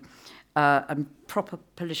money and proper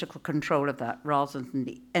political control of that rather than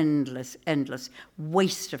the endless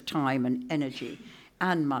waste of time and energy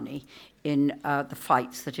and money in the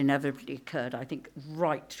fights that inevitably occurred, I think,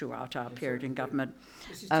 right throughout our period in government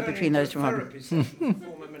between those two. Therapy session for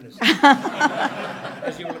former ministers,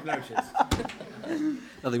 as you will have noticed.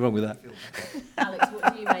 Nothing wrong with that. Alex,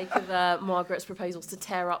 what do you make of Margaret's proposals to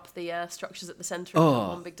tear up the structures at the centre of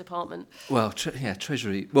one big department? Well,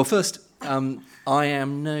 Treasury. Well, first, I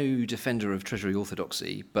am no defender of Treasury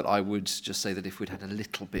orthodoxy, but I would just say that if we'd had a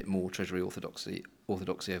little bit more Treasury orthodoxy over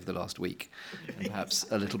the last week, and perhaps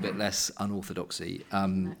a little bit less unorthodoxy,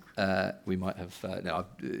 we might have. No, I'll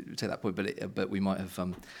take that point, but we might have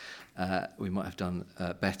done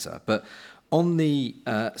better. But on the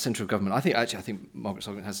centre of government, I think Margaret's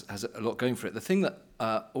argument has a lot going for it. The thing that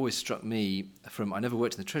always struck me I never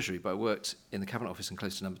worked in the Treasury, but I worked in the Cabinet Office and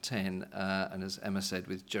close to number 10, and as Emma said,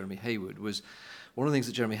 with Jeremy Hayward, was one of the things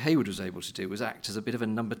that Jeremy Hayward was able to do was act as a bit of a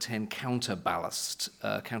number 10 counterbalance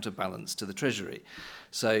to the Treasury.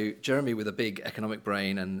 So Jeremy, with a big economic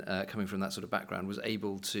brain and coming from that sort of background, was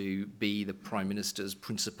able to be the Prime Minister's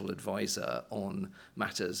principal advisor on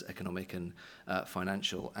matters economic and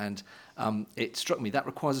financial. And it struck me that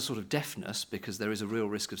requires a sort of deftness, because there is a real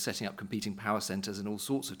risk of setting up competing power centres and all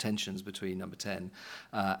sorts of tensions between number 10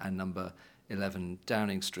 and number 11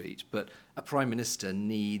 Downing Street. But a Prime Minister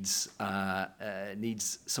needs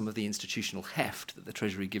some of the institutional heft that the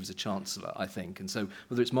Treasury gives a Chancellor, I think. And so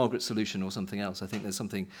whether it's Margaret's solution or something else, I think there's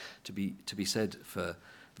something to be said for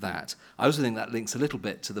that. I also think that links a little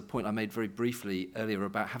bit to the point I made very briefly earlier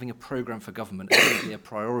about having a programme for government and clear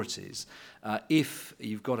priorities. If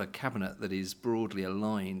you've got a cabinet that is broadly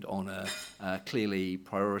aligned on a clearly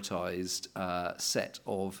prioritised set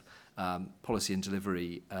of policy and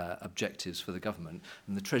delivery objectives for the government,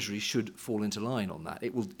 and the Treasury should fall into line on that.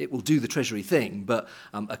 It will do the Treasury thing, but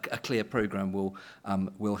a clear programme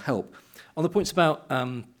will help. On the points about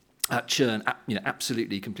churn,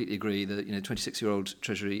 absolutely, completely agree that 26-year-old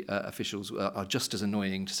Treasury officials are just as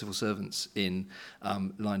annoying to civil servants in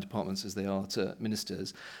line departments as they are to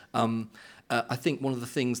ministers. I think one of the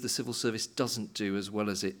things the civil service doesn't do as well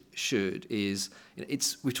as it should is,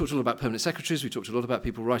 we've talked a lot about permanent secretaries, we've talked a lot about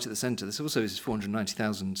people right at the centre. The civil service is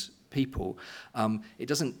 490,000 people. It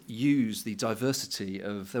doesn't use the diversity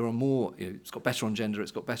of, there are more, it's got better on gender,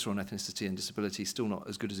 it's got better on ethnicity and disability, still not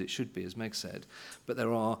as good as it should be, as Meg said, but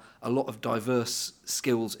there are a lot of diverse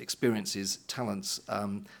skills, experiences, talents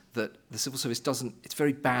that the civil service doesn't, it's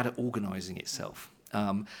very bad at organising itself.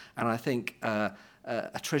 And I think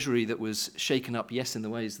a Treasury that was shaken up, yes, in the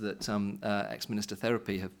ways that ex-Minister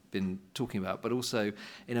Therapy have been talking about, but also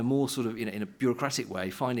in a more sort of, in a bureaucratic way,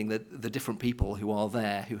 finding that the different people who are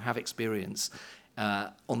there, who have experience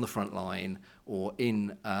on the front line or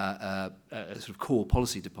in sort of core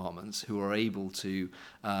policy departments, who are able to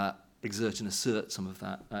exert and assert some of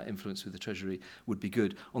that influence with the Treasury would be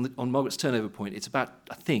good. On Margaret's turnover point, it's about,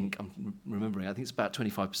 I think it's about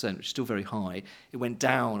 25%, which is still very high. It went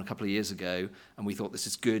down a couple of years ago, and we thought this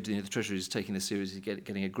is good. The Treasury is taking this seriously,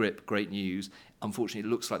 getting a grip, great news. Unfortunately,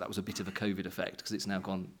 it looks like that was a bit of a COVID effect, because it's now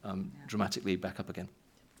gone dramatically back up again.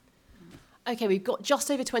 Okay, we've got just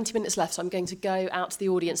over 20 minutes left, so I'm going to go out to the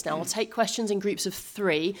audience now. I'll take questions in groups of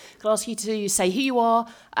 3. Can I ask you to say who you are,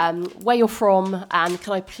 where you're from, and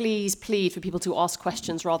can I please plead for people to ask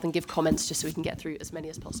questions rather than give comments, just so we can get through as many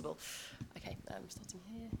as possible. Okay, starting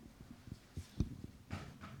here.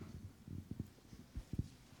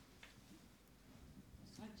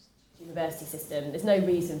 University system. There's no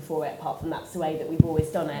reason for it apart from that's the way that we've always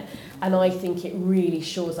done it. And I think it really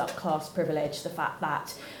shores up class privilege, the fact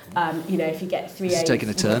that, if you get 3 A's, you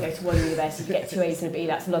go to one university, if you get 2 A's and a B,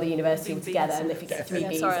 that's another university altogether, and if you get 3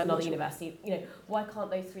 B's, another university. Why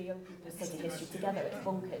can't those 3 young people study history together? It's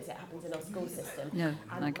bonkers. It happens in our school system. No,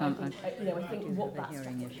 and I can't. I think what that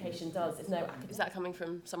stratification does is is that coming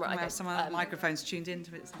from somewhere? Okay. Some microphones tuned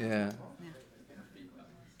into it. Yeah.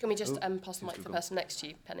 Can we just pass the mic to the person next to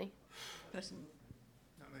you, Penny?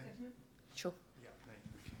 Sure.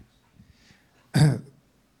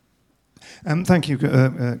 Thank you.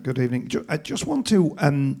 Good evening. I just want to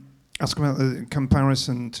ask about the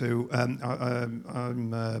comparison to.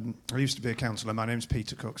 I used to be a councillor. My name's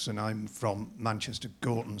Peter Cooks, and I'm from Manchester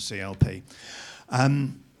Gorton CLP.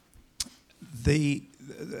 The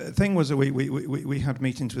thing was that we had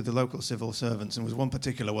meetings with the local civil servants, and there was one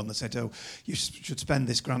particular one that said, "Oh, you should spend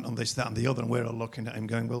this grant on this, that, and the other." And we're all looking at him,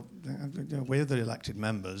 going, "Well, we're the elected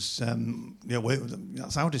members.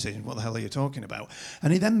 That's our decision. What the hell are you talking about?"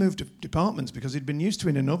 And he then moved to departments because he'd been used to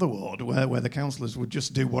in another ward where the councillors would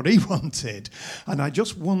just do what he wanted. And I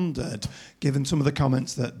just wondered, given some of the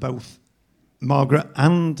comments that both Margaret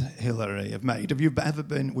and Hilary have made,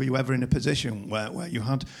 were you ever in a position where you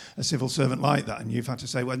had a civil servant like that and you've had to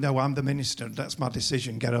say, "Well, no, I'm the minister, that's my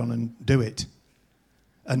decision, get on and do it"?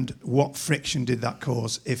 And what friction did that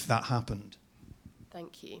cause if that happened?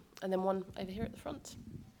 Thank you. And then one over here at the front.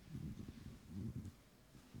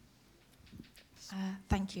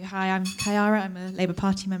 Thank you. Hi, I'm Kayara. I'm a Labour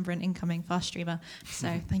Party member and incoming fast streamer,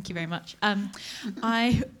 so thank you very much.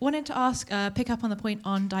 I wanted to ask, pick up on the point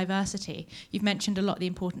on diversity. You've mentioned a lot the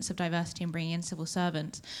importance of diversity and bringing in civil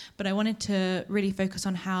servants, but I wanted to really focus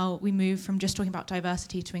on how we move from just talking about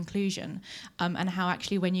diversity to inclusion, and how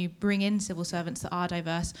actually when you bring in civil servants that are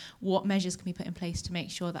diverse, what measures can be put in place to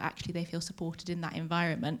make sure that actually they feel supported in that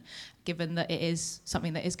environment, given that it is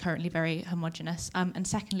something that is currently very homogenous. And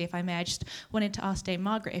secondly, if I may, I just wanted to ask Dame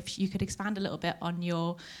Margaret if you could expand a little bit on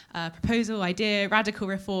your proposal, idea, radical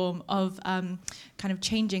reform of kind of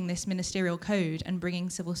changing this ministerial code and bringing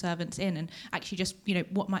civil servants in, and actually just,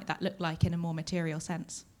 what might that look like in a more material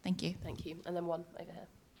sense? Thank you. Thank you. And then one over here.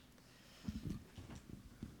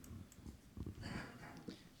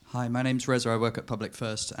 Hi, my name's Reza. I work at Public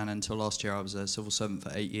First, and until last year I was a civil servant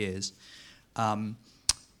for 8 years.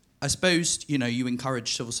 I suppose, you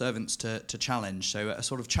encourage civil servants to challenge, so a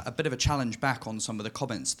sort of a bit of a challenge back on some of the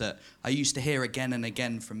comments that I used to hear again and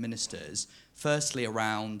again from ministers, firstly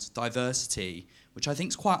around diversity, which I think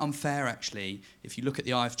is quite unfair actually. If you look at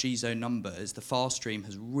the IFG zone numbers, the fast stream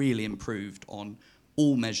has really improved on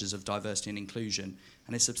all measures of diversity and inclusion,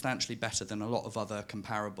 and is substantially better than a lot of other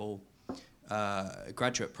comparable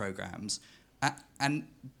graduate programmes. And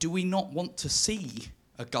do we not want to see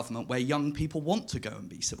a government where young people want to go and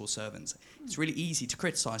be civil servants? It's really easy to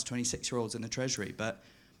criticise 26-year-olds in the Treasury, but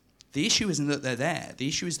the issue isn't that they're there. The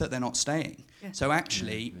issue is that they're not staying. Yeah. So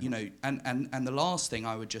actually, and the last thing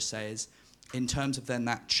I would just say is, in terms of then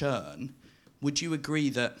that churn, would you agree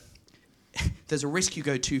that there's a risk you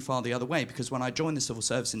go too far the other way? Because when I joined the civil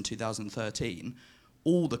service in 2013,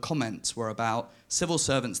 all the comments were about civil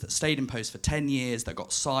servants that stayed in post for 10 years, that got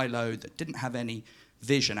siloed, that didn't have any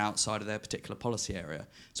vision outside of their particular policy area.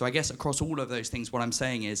 So I guess across all of those things, what I'm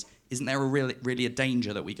saying is, isn't there really a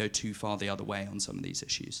danger that we go too far the other way on some of these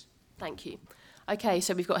issues? Thank you. Okay,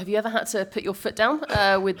 so we've got, have you ever had to put your foot down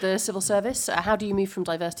with the civil service? How do you move from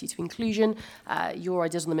diversity to inclusion? Your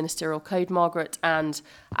ideas on the ministerial code, Margaret, and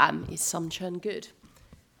is some churn good?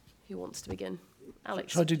 Who wants to begin?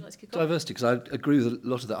 Alex, Shall I do diversity? Because I agree with a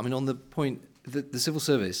lot of that. I mean, on the point that the civil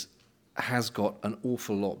service has got an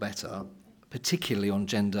awful lot better, particularly on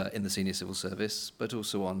gender in the senior civil service, but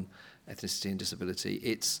also on ethnicity and disability.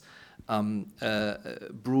 It's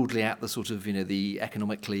broadly at the sort of, the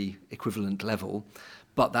economically equivalent level,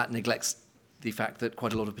 but that neglects the fact that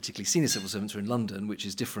quite a lot of particularly senior civil servants are in London, which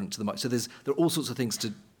is different to the... So there are all sorts of things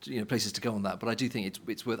places to go on that, but I do think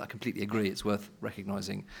it's worth, I completely agree, it's worth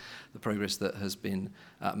recognising the progress that has been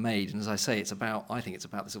made. And as I say, I think it's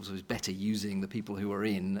about the civil service better using the people who are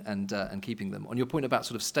in and keeping them. On your point about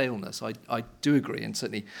sort of staleness, I do agree, and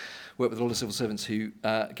certainly work with a lot of civil servants who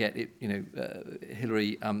get it.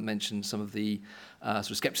 Hilary mentioned some of the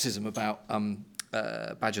sort of scepticism about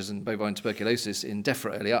badgers and bovine tuberculosis in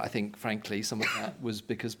DEFRA earlier. I think, frankly, some of that was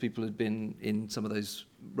because people had been in some of those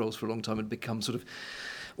roles for a long time and become sort of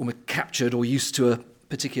almost captured or used to a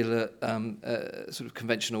particular sort of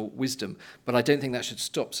conventional wisdom. But I don't think that should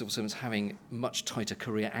stop civil servants having much tighter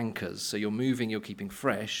career anchors. So you're moving, you're keeping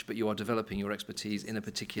fresh, but you are developing your expertise in a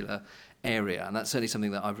particular area. And that's certainly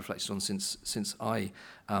something that I've reflected on since I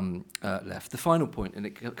left. The final point, and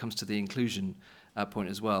it comes to the inclusion point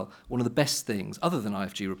as well. One of the best things, other than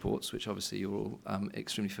IFG reports, which obviously you're all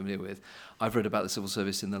extremely familiar with, I've read about the civil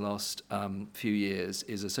service in the last few years,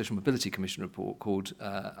 is a Social Mobility Commission report called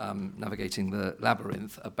Navigating the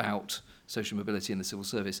Labyrinth, about social mobility in the civil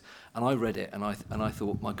service. And I read it and I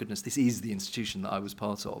thought, my goodness, this is the institution that I was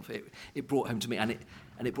part of. It brought home to me, and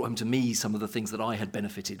it brought home to me some of the things that I had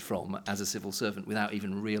benefited from as a civil servant without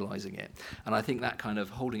even realising it. And I think that kind of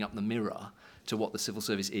holding up the mirror to what the civil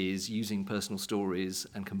service is, using personal stories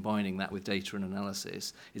and combining that with data and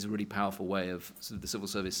analysis, is a really powerful way of sort of the civil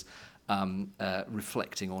service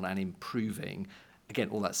reflecting on and improving. Again,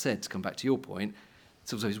 all that said, to come back to your point,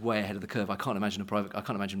 civil service is way ahead of the curve. I can't imagine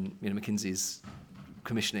McKinsey's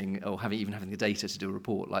commissioning or having the data to do a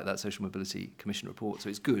report like that Social Mobility Commission report. So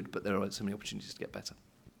it's good, but there are so many opportunities to get better.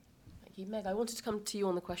 Thank you. Meg, I wanted to come to you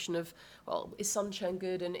on the question of, well, is sunshine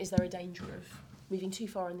good, and is there a danger of moving too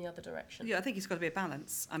far in the other direction? Yeah, I think it's got to be a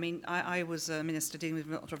balance. I mean, I was a minister dealing with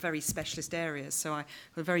a lot of very specialist areas, so I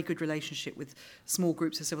got a very good relationship with small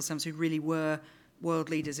groups of civil servants who really were world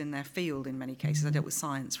leaders in their field in many cases. I dealt with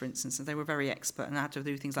science, for instance, and they were very expert, and I had to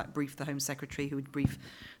do things like brief the Home Secretary, who would brief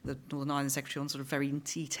the Northern Ireland Secretary on sort of very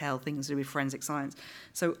detailed things to do with forensic science.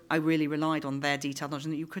 So I really relied on their detailed knowledge,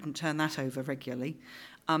 and you couldn't turn that over regularly.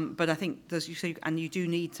 But I think, as you say, and you do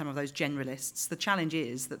need some of those generalists. The challenge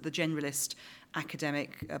is that the generalist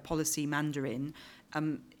academic policy Mandarin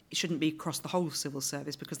shouldn't be across the whole civil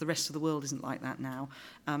service, because the rest of the world isn't like that now.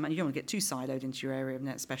 And you don't want to get too siloed into your area of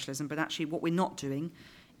net specialism, but actually what we're not doing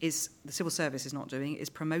is, the civil service is not doing, is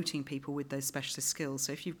promoting people with those specialist skills.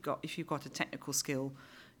 So if you've got a technical skill,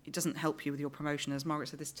 it doesn't help you with your promotion. As Margaret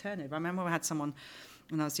said, this turnover. I remember I had someone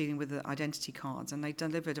when I was dealing with the identity cards, and they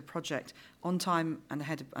delivered a project on time and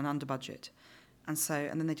ahead of, and under budget. And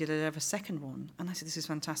then they did a second one. And I said, this is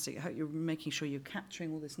fantastic. I hope you're making sure you're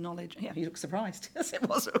capturing all this knowledge. Yeah, you look surprised. Yes, it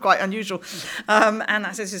was quite unusual. And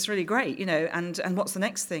I said, this is really great, and what's the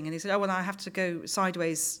next thing? And he said, oh, well, I have to go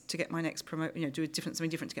sideways to get my next do something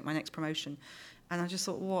different to get my next promotion. And I just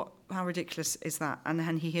thought, how ridiculous is that?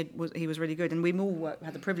 And he was really good. And we all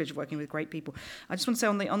had the privilege of working with great people. I just want to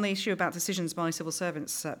say on the issue about decisions by civil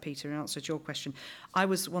servants, Peter, in answer to your question, I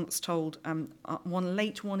was once told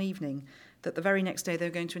one evening that the very next day they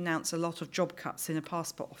were going to announce a lot of job cuts in a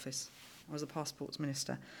passport office. I was a passports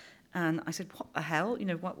minister. And I said, what the hell?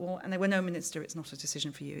 What? And they were, no, Minister, it's not a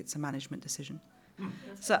decision for you, it's a management decision.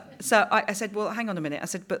 So I said, well, hang on a minute. I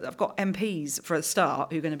said, but I've got MPs for a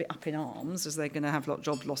start who are going to be up in arms, as they're going to have a lot of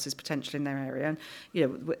job losses potentially in their area.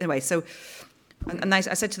 And, anyway, so... And I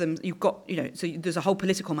said to them, you've got, so there's a whole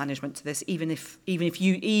political management to this, even if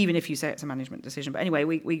you say it's a management decision. But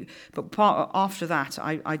anyway, after that,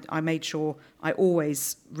 I made sure I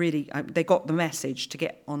always really, they got the message to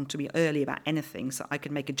get on to me early about anything, so I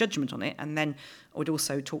could make a judgment on it. And then I would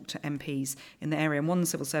also talk to MPs in the area. And one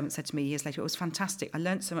civil servant said to me years later, it was fantastic. I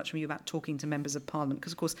learned so much from you about talking to members of Parliament,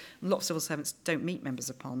 because of course a lot of civil servants don't meet members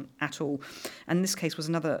of Parliament at all. And this case was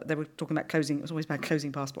another. They were talking about closing. It was always about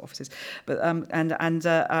closing passport offices, but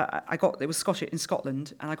I got, it was Scottish in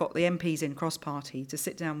Scotland, and I got the MPs in cross-party to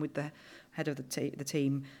sit down with the head of the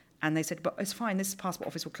team, and they said, but it's fine, this passport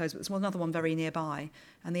office will close, but there's another one very nearby,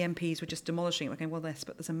 and the MPs were just demolishing it. We're going, well, yes,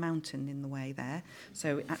 but there's a mountain in the way there,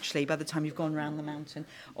 so actually by the time you've gone round the mountain,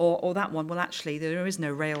 or that one, well, actually there is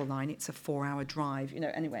no rail line, it's a 4-hour drive,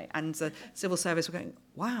 anyway. And the civil service were going,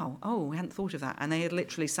 wow, we hadn't thought of that. And they had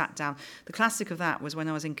literally sat down. The classic of that was when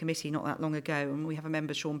I was in committee not that long ago, and we have a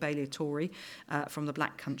member, Sean Bailey, a Tory, from the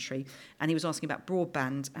Black Country, and he was asking about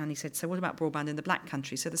broadband, and he said, so what about broadband in the Black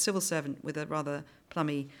Country? So the civil servant, with a rather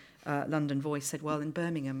plummy London Voice said, well, in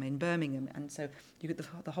Birmingham. And so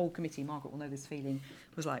the whole committee, Margaret will know this feeling,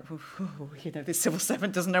 was like, this civil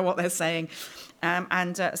servant doesn't know what they're saying.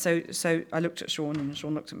 So I looked at Sean, and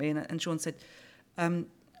Sean looked at me, and Sean said,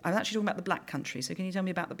 I'm actually talking about the Black Country, so can you tell me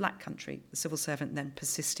about the Black Country? The civil servant then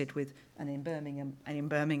persisted with, and in Birmingham,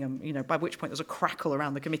 by which point there was a crackle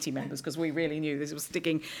around the committee members, because we really knew this was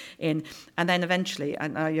sticking in. And then eventually,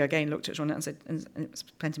 and I again looked at Sean and said, and it was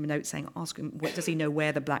plenty of notes saying, ask him, does he know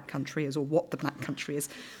where the Black Country is or what the Black Country is?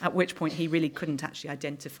 At which point he really couldn't actually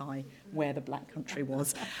identify where the Black Country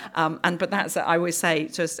was. But that's, I always say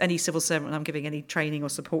to any civil servant when I'm giving any training or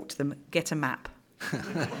support to them, get a map.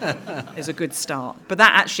 Is a good start. But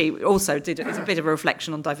that actually also it's a bit of a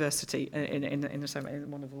reflection on diversity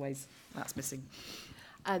in one of the ways that's missing.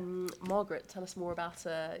 Margaret, tell us more about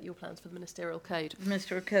your plans for the Ministerial Code.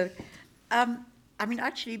 Ministerial Code.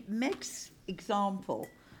 Actually, Meg's example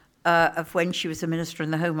of when she was a minister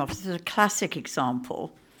in the Home Office is a classic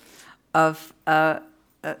example of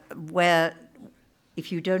where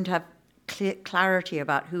if you don't have clarity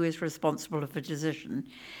about who is responsible for a decision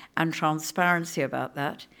and transparency about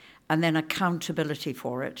that, and then accountability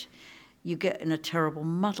for it, you get in a terrible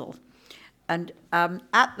muddle. And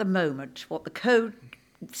at the moment, what the code,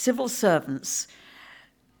 civil servants,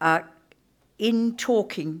 in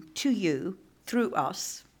talking to you through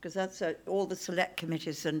us, because that's all the select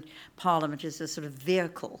committees and Parliament is a sort of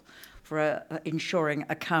vehicle for ensuring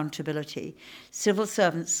accountability. Civil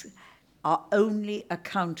servants are only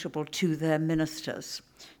accountable to their ministers.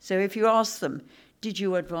 So if you ask them, did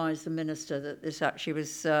you advise the minister that this actually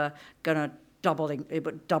was going to double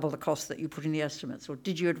the cost that you put in the estimates, or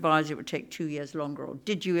did you advise it would take 2 years longer, or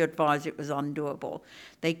did you advise it was undoable?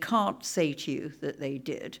 They can't say to you that they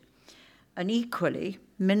did. And equally,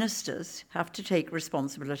 ministers have to take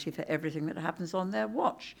responsibility for everything that happens on their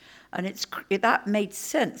watch. And that made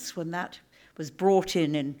sense when that was brought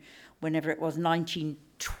in whenever it was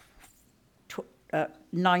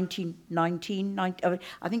 1919, I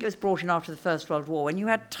think it was brought in after the First World War, when you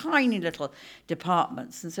had tiny little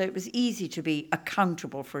departments, and so it was easy to be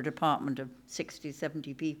accountable for a department of 60,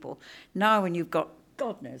 70 people. Now when you've got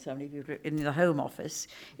God knows how many people in the Home Office,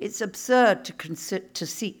 it's absurd to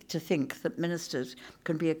think that ministers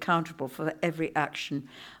can be accountable for every action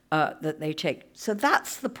that they take. So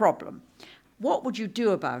that's the problem. What would you do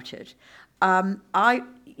about it?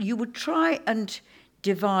 You would try and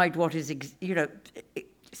divide what is,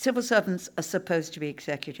 civil servants are supposed to be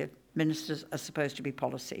executive, ministers are supposed to be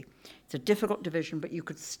policy. It's a difficult division, but you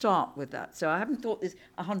could start with that. So I haven't thought this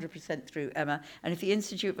 100% through, Emma, and if the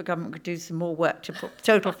Institute for Government could do some more work to put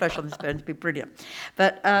total flesh on this bone, it'd be brilliant.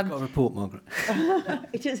 But I've got a report, Margaret.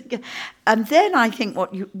 It is, and then I think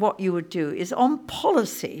what you would do is on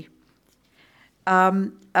policy,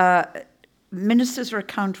 ministers are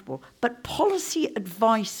accountable, but policy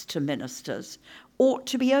advice to ministers ought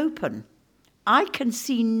to be open. I can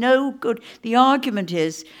see no good. The argument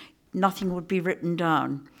is nothing would be written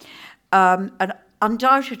down. And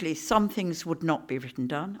undoubtedly, some things would not be written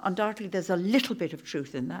down. Undoubtedly, there's a little bit of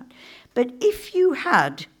truth in that. But if you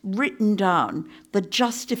had written down the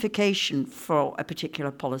justification for a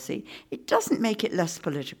particular policy, it doesn't make it less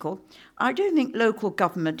political. I don't think local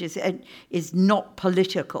government is not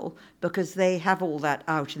political because they have all that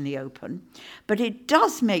out in the open. But it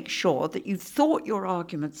does make sure that you've thought your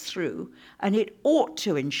arguments through, and it ought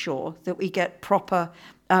to ensure that we get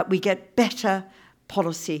better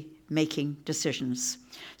policy-making decisions.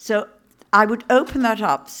 So I would open that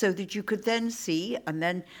up so that you could then see, and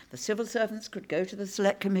then the civil servants could go to the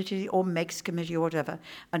select committee or MEGS committee or whatever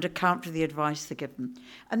and account for the advice they're given.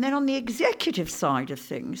 And then on the executive side of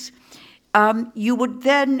things,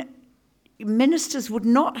 ministers would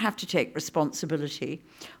not have to take responsibility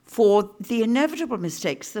for the inevitable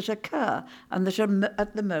mistakes that occur, and that are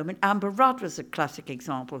at the moment. Amber Rudd was a classic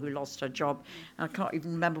example who lost her job. I can't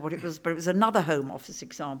even remember what it was, but it was another Home Office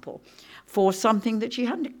example for something that she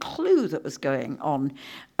hadn't a clue that was going on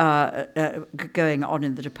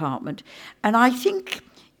in the department. And I think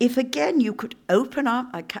if, again, you could open up,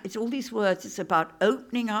 it's all these words, it's about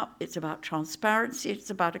opening up, it's about transparency, it's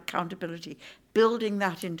about accountability, building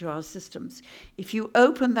that into our systems. If you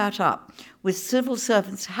open that up with civil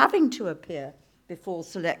servants having to appear before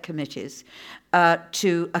select committees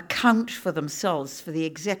to account for themselves for the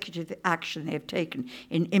executive action they have taken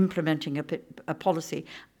in implementing a policy,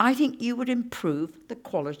 I think you would improve the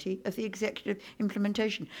quality of the executive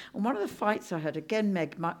implementation. And one of the fights I had, again,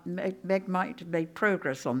 Meg might have made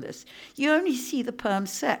progress on this, you only see the Perm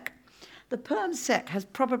Sec. The Perm Sec has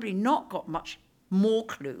probably not got much more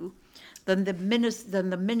clue than the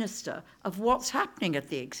minister of what's happening at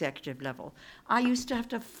the executive level. I used to have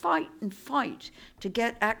to fight to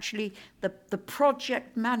get actually the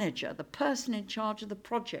project manager, the person in charge of the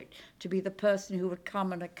project, to be the person who would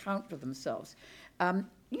come and account for themselves.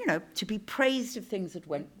 To be praised if things had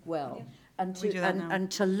went well. Yeah. And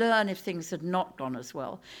to learn if things had not gone as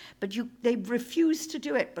well. But they refuse to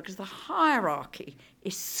do it because the hierarchy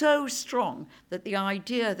is so strong that the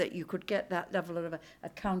idea that you could get that level of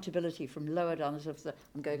accountability from lower down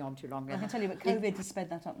I'm going on too long. I can tell you, but COVID has sped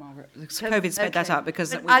that up, Margaret. COVID sped that up because...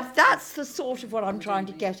 that's the sort of what I'm trying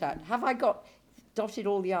to get at. Have I dotted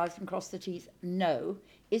all the I's and crossed the T's? No.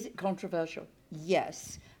 Is it controversial?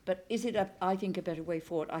 Yes. But is it, I think, a better way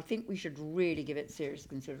forward? I think we should really give it serious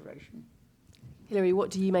consideration. Hilary, what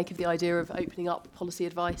do you make of the idea of opening up policy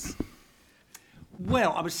advice?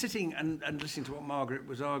 Well, I was sitting and listening to what Margaret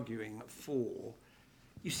was arguing for.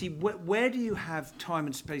 You see, where do you have time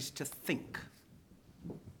and space to think?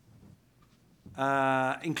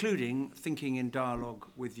 Including thinking in dialogue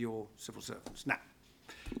with your civil servants. Now,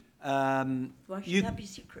 why should that be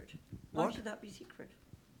secret? Why should that be secret?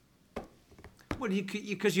 Well,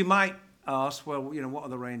 because you might ask, well, what are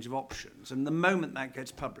the range of options? And the moment that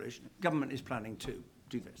gets published, government is planning to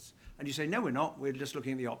do this. And you say, no, we're not. We're just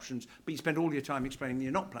looking at the options. But you spend all your time explaining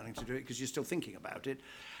you're not planning to do it because you're still thinking about it.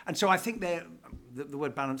 And so I think the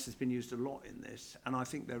word balance has been used a lot in this. And I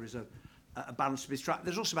think there is a balance to be struck.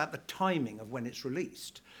 There's also about the timing of when it's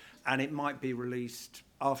released. And it might be released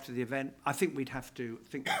after the event. I think we'd have to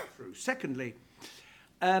think that through. Secondly,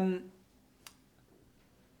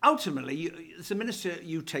 ultimately, as a minister,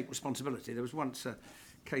 you take responsibility. There was once a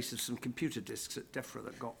case of some computer disks at DEFRA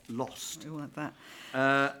that got lost. We want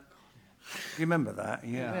that. You remember that?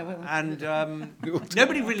 Yeah. And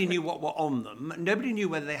nobody really knew what were on them. Nobody knew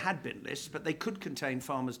whether they had been lists, but they could contain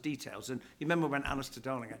farmers' details. And you remember when Alistair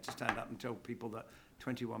Darling had to stand up and tell people that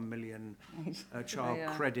 21 million child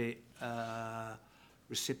credit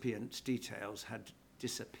recipients' details had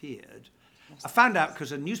disappeared. I found out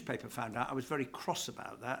because a newspaper found out. I was very cross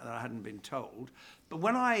about that I hadn't been told. But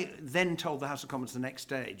when I then told the House of Commons the next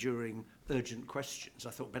day during urgent questions, I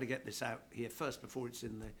thought better get this out here first before it's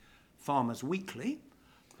in the Farmers Weekly,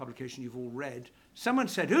 publication you've all read. Someone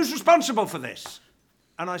said, who's responsible for this?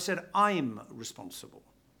 And I said, I'm responsible.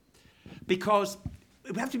 Because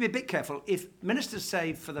we have to be a bit careful. If ministers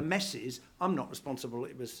say for the messes, I'm not responsible,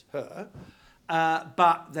 it was her,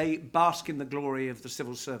 but they bask in the glory of the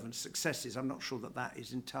civil servant's successes. I'm not sure that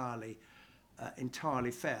is entirely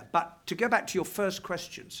fair. But to go back to your first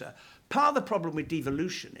question, sir, part of the problem with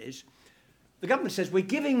devolution is the government says we're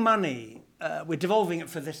giving money, we're devolving it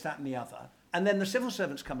for this, that and the other, and then the civil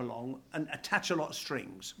servants come along and attach a lot of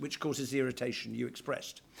strings, which causes the irritation you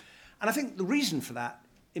expressed. And I think the reason for that,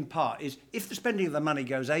 in part, is if the spending of the money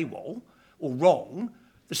goes AWOL or wrong,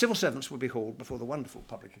 the civil servants will be hauled before the wonderful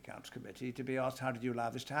Public Accounts Committee to be asked, how did you allow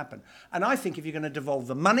this to happen? And I think if you're going to devolve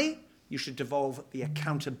the money, you should devolve the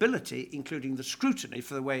accountability, including the scrutiny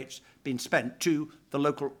for the way it's been spent, to the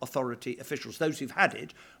local authority officials, those who've had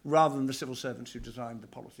it, rather than the civil servants who designed the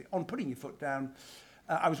policy. On putting your foot down,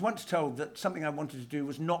 I was once told that something I wanted to do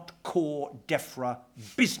was not core DEFRA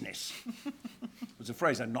business. It was a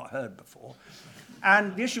phrase I'd not heard before.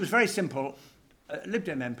 And the issue was very simple. Lib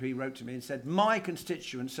Dem MP wrote to me and said, my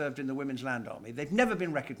constituents served in the Women's Land Army. They've never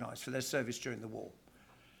been recognised for their service during the war.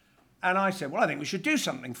 And I said, well, I think we should do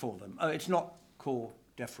something for them. It's not core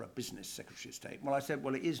DEFRA business, Secretary of State. Well, I said,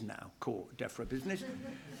 well, it is now core DEFRA business.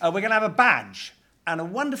 We're going to have a badge. And a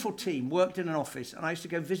wonderful team worked in an office, and I used to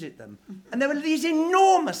go visit them. And there were these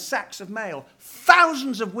enormous sacks of mail.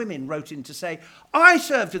 Thousands of women wrote in to say, I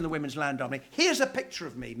served in the Women's Land Army. Here's a picture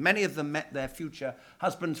of me. Many of them met their future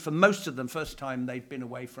husbands, for most of them, first time they'd been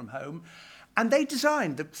away from home. And they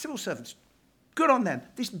designed, the civil servants, good on them,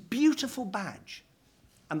 this beautiful badge.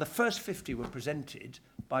 And the first 50 were presented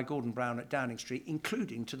by Gordon Brown at Downing Street,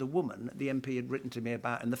 including to the woman the MP had written to me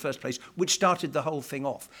about in the first place, which started the whole thing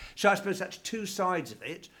off. So I suppose that's two sides of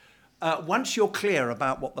it. Once you're clear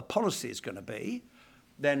about what the policy is going to be,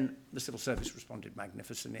 then the civil service responded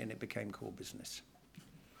magnificently and it became core business.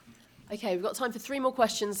 Okay, we've got time for 3 more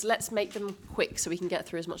questions. Let's make them quick so we can get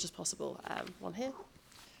through as much as possible. One here.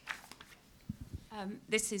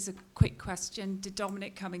 This is a quick question. Did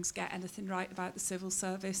Dominic Cummings get anything right about the civil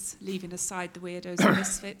service, leaving aside the weirdos and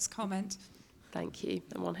misfits comment? Thank you.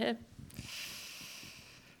 And one here.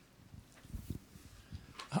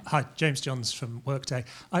 Hi, James Johns from Workday.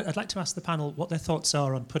 I'd like to ask the panel what their thoughts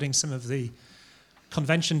are on putting some of the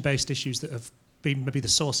convention-based issues that have been maybe the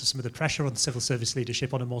source of some of the pressure on the civil service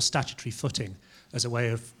leadership on a more statutory footing as a way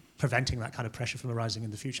of preventing that kind of pressure from arising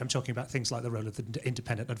in the future. I'm talking about things like the role of the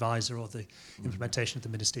independent advisor or the implementation of the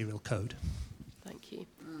ministerial code. Thank you.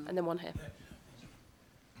 And then one here.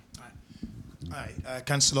 Hi,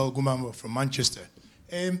 Councillor Gumambo from Manchester.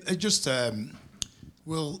 Do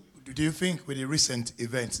you think with the recent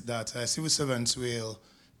events that civil servants will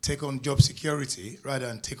take on job security rather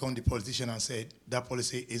than take on the politician and say that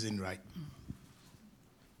policy isn't right?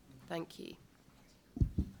 Thank you.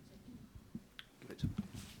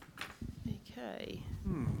 Okay.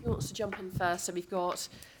 Who wants to jump in first? So we've got,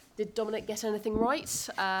 did Dominic get anything right?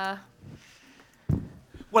 Well,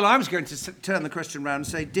 I was going to turn the question around and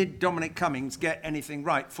say, did Dominic Cummings get anything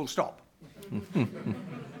right, full stop? And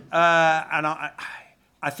I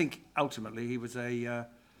think ultimately he was a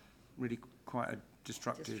really quite a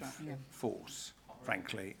destructive force,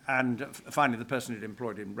 frankly. And finally, the person who'd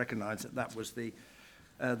employed him recognised that that was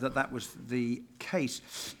the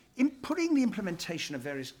case. In putting the implementation of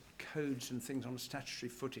various codes and things on a statutory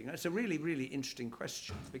footing, it's a really, really interesting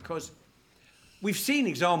question, because we've seen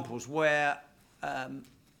examples where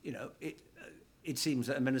it seems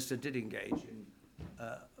that a minister did engage in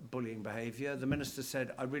bullying behaviour. The minister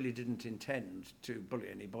said, I really didn't intend to bully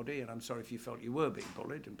anybody, and I'm sorry if you felt you were being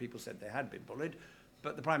bullied, and people said they had been bullied,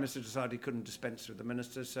 but the Prime Minister decided he couldn't dispense with the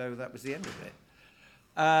minister, so that was the end of it.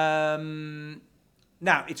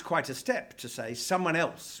 Now, it's quite a step to say someone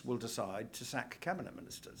else will decide to sack cabinet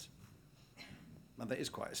ministers. Now, that is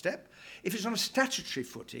quite a step. If it's on a statutory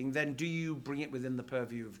footing, then do you bring it within the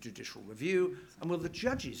purview of judicial review, and will the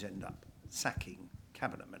judges end up sacking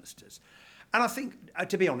cabinet ministers? And I think,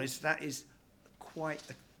 to be honest, that is quite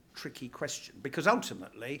a tricky question, because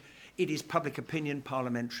ultimately it is public opinion,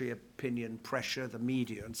 parliamentary opinion, pressure, the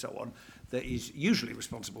media and so on, that is usually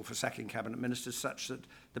responsible for sacking cabinet ministers, such that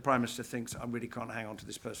the Prime Minister thinks, I really can't hang on to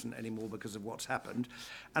this person anymore because of what's happened.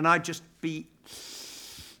 And I'd be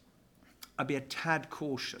a tad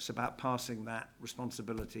cautious about passing that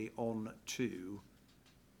responsibility on to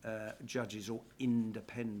judges or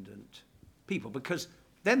independent people, because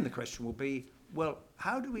then the question will be, well,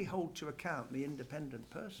 how do we hold to account the independent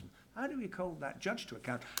person? How do we hold that judge to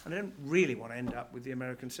account? And I don't really want to end up with the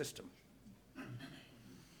American system.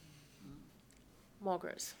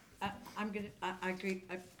 Margaret. I agree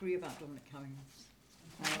about Dominic Cummings.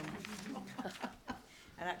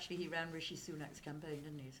 And actually, he ran Rishi Sunak's campaign,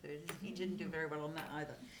 didn't he? So he didn't do very well on that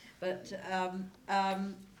either. But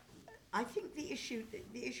I think the issue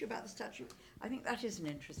about the statute, I think that is an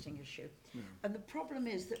interesting issue. Yeah. And the problem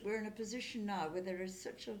is that we're in a position now where there is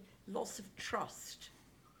such a loss of trust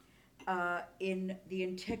in the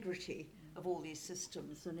integrity of all these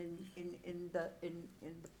systems, and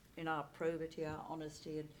in our probity, our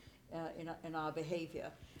honesty, and in our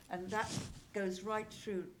behaviour, and that goes right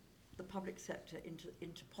through the public sector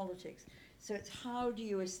into politics. So it's how do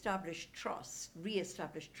you establish trust,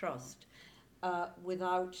 re-establish trust,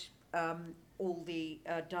 without all the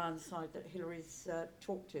downside that Hillary's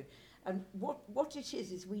talked to. And what it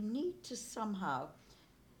is we need to somehow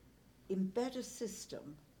embed a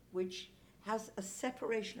system which has a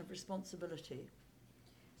separation of responsibility,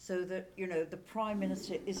 so that, you know, the Prime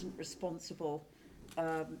Minister isn't responsible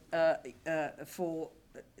for,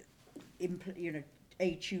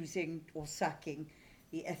 choosing or sacking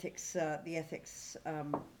the ethics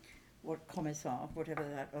commissar, whatever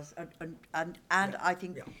that was, and I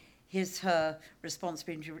think her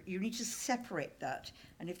responsibility. You need to separate that,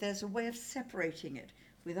 and if there's a way of separating it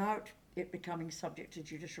without it becoming subject to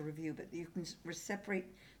judicial review, but you can separate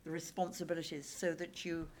the responsibilities so that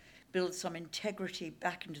you build some integrity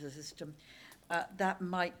back into the system, that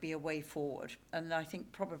might be a way forward. And I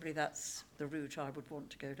think probably that's the route I would want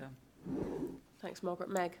to go down. Thanks, Margaret.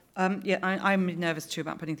 Meg? I'm nervous too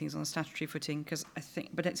about putting things on a statutory footing, because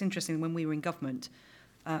but it's interesting, when we were in government,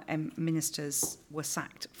 ministers were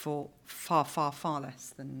sacked for far, far, far less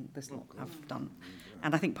than this lot have done.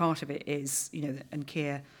 And I think part of it is, and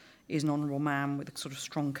Keir is an honourable man with a sort of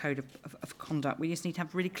strong code of conduct. We just need to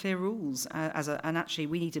have really clear rules, and actually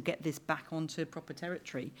we need to get this back onto proper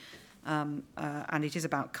territory. And it is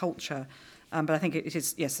about culture. But I think it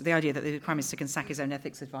is, yes, the idea that the Prime Minister can sack his own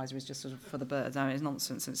ethics advisor is just sort of for the birds. I mean, it's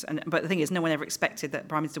nonsense. But the thing is, no one ever expected that the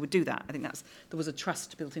Prime Minister would do that. I think there was a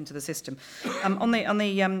trust built into the system. On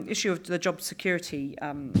the issue of the job security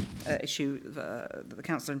issue that the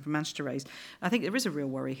councillor from Manchester raised, I think there is a real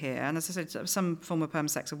worry here. And as I said, some former perm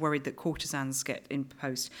secs are worried that courtesans get in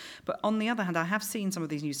post. But on the other hand, I have seen some of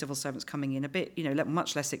these new civil servants coming in a bit,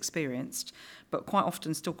 much less experienced, but quite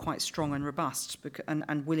often still quite strong and robust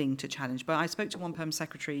and willing to challenge. But I spoke to one perm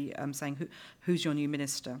secretary saying, who's your new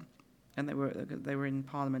minister? and they were in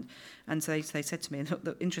Parliament, and so they said to me,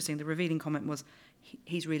 and interesting, the revealing comment was,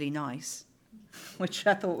 he's really nice, which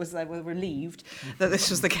I thought was they were relieved that this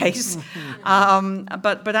was the case.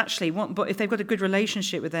 But actually, but if they've got a good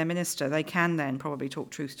relationship with their minister, they can then probably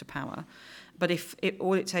talk truth to power. But if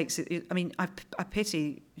all it takes, I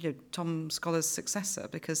pity Tom Scholars' successor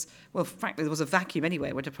because, well, frankly, there was a vacuum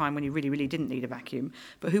anyway at a time when you really, really didn't need a vacuum.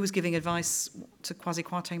 But who was giving advice to Kwasi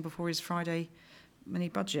Kwarteng before his Friday mini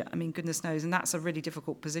budget? I mean, goodness knows. And that's a really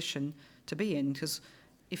difficult position to be in because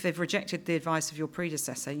if they've rejected the advice of your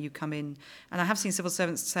predecessor, you come in. And I have seen civil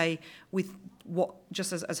servants say, with what,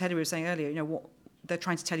 just as Hilary was saying earlier, what they're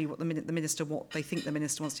trying to tell you what the minister, what they think the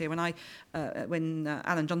minister wants to hear. When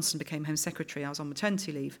Alan Johnson became Home Secretary, I was on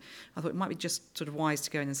maternity leave. I thought it might be just sort of wise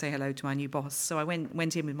to go in and say hello to my new boss. So I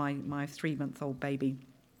went in with my 3-month-old baby,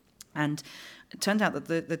 and it turned out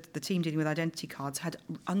that the team dealing with identity cards had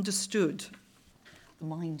understood the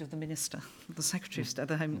mind of the minister, the secretary,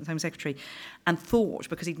 the Home Secretary, and thought,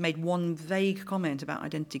 because he'd made one vague comment about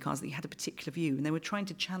identity cards, that he had a particular view, and they were trying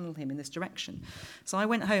to channel him in this direction. So I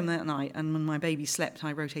went home that night, and when my baby slept,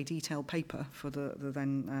 I wrote a detailed paper for the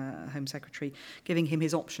then Home Secretary, giving him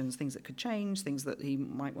his options, things that could change, things that he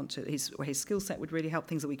might want to, where his skill set would really help,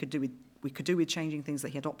 things that we could do with changing, things that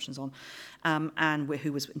he had options on, and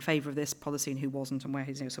who was in favour of this policy and who wasn't, and where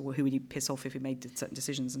his, so who would he piss off if he made certain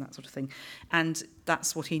decisions and that sort of thing. And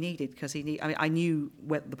that's what he needed, because I knew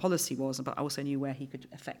where the policy was, but I also knew where he could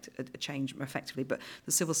affect a change more effectively. But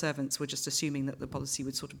the civil servants were just assuming that the policy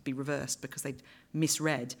would sort of be reversed because they'd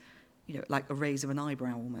misread, like a raise of an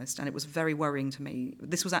eyebrow almost. And it was very worrying to me.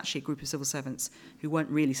 This was actually a group of civil servants who weren't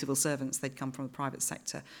really civil servants. They'd come from the private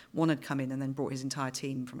sector. One had come in and then brought his entire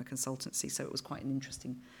team from a consultancy. So it was quite an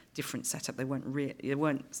interesting, different setup. They weren't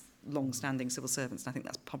long-standing civil servants. And I think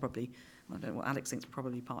that's probably, I don't know what Alex thinks,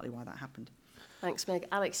 probably partly why that happened. Thanks, Meg.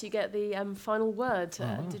 Alex, you get the final word.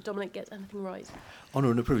 Did Dominic get anything right? Honour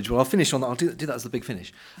and a privilege. Well, I'll finish on that. I'll do that as the big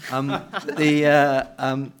finish. On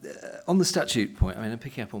the statute point, I'm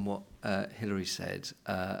picking up on what Hilary said,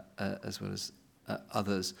 as well as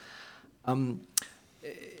others.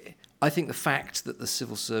 I think the fact that the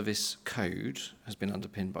Civil Service Code has been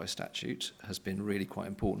underpinned by statute has been really quite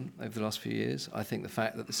important over the last few years. I think the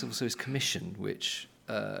fact that the Civil Service Commission, which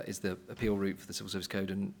is the appeal route for the Civil Service Code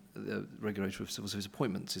and the regulator of civil service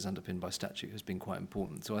appointments, is underpinned by statute, has been quite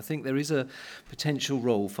important. So I think there is a potential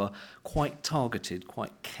role for quite targeted,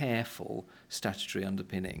 quite careful statutory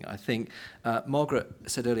underpinning. I think Margaret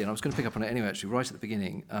said earlier, and I was going to pick up on it anyway, actually, right at the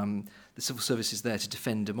beginning, the civil service is there to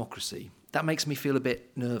defend democracy. That makes me feel a bit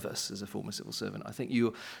nervous as a former civil servant. I think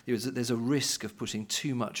there's a risk of putting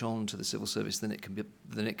too much on to the civil service than it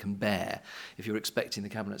can bear if you're expecting the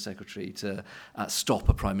Cabinet Secretary to stop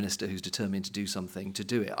a Prime Minister who's determined to do something to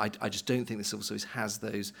do it. I just don't think the civil service has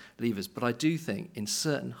those levers. But I do think in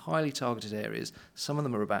certain highly targeted areas, some of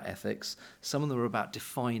them are about ethics, some of them are about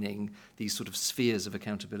defining these sort of spheres of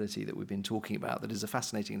accountability that we've been talking about. That is a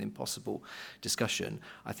fascinating and impossible discussion.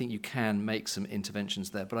 I think you can make some interventions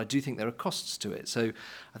there, but I do think there are costs to it. So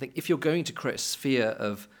I think if you're going to create a sphere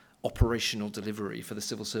of operational delivery for the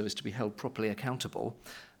civil service to be held properly accountable,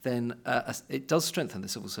 then it does strengthen the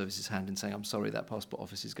civil service's hand in saying, I'm sorry, that passport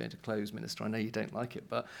office is going to close, Minister. I know you don't like it,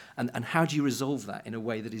 but and how do you resolve that in a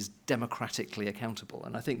way that is democratically accountable?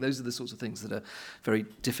 And I think those are the sorts of things that are very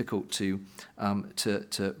difficult to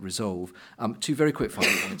resolve. Two very quick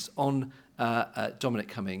final points on Dominic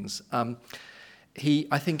Cummings.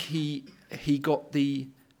 I think he got the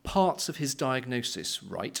parts of his diagnosis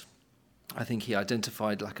right. I think he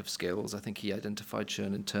identified lack of skills. I think he identified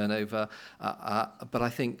churn and turnover. But I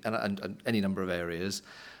think, and any number of areas,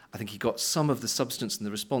 I think he got some of the substance and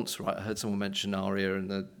the response right. I heard someone mention ARIA and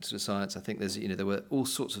the sort of science. I think there were all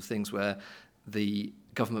sorts of things where the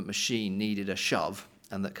government machine needed a shove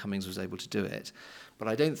and that Cummings was able to do it. But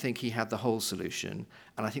I don't think he had the whole solution.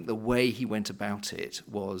 And I think the way he went about it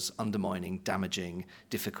was undermining, damaging,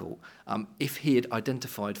 difficult. If he had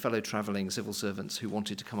identified fellow travelling civil servants who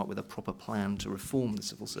wanted to come up with a proper plan to reform the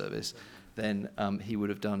civil service, then he would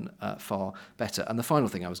have done far better. And the final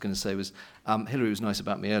thing I was going to say was, Hilary was nice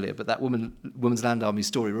about me earlier, but that Women's Land Army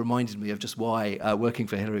story reminded me of just why working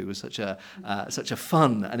for Hilary was such a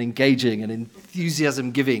fun and engaging and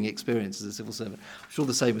enthusiasm-giving experience as a civil servant. I'm sure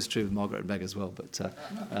the same was true with Margaret and Meg as well, but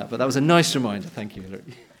that was a nice reminder. Thank you, Hilary.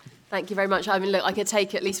 Thank you very much. Look, I could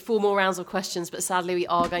take at least 4 more rounds of questions, but sadly we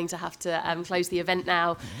are going to have to close the event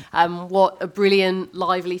now. What a brilliant,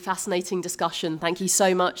 lively, fascinating discussion. Thank you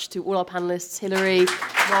so much to all our panellists, Hilary,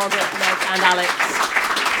 Margaret, Meg and Alex.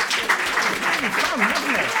 It's fun,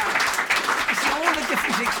 wasn't it? It's all the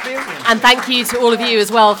different experiences. And thank you to all of you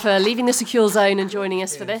as well for leaving the secure zone and joining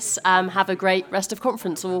us for this. Have a great rest of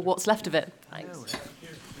conference, or what's left of it. Thanks.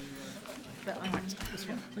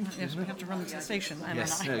 Yes, we have to run to the station.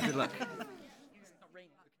 Yes, no, good luck.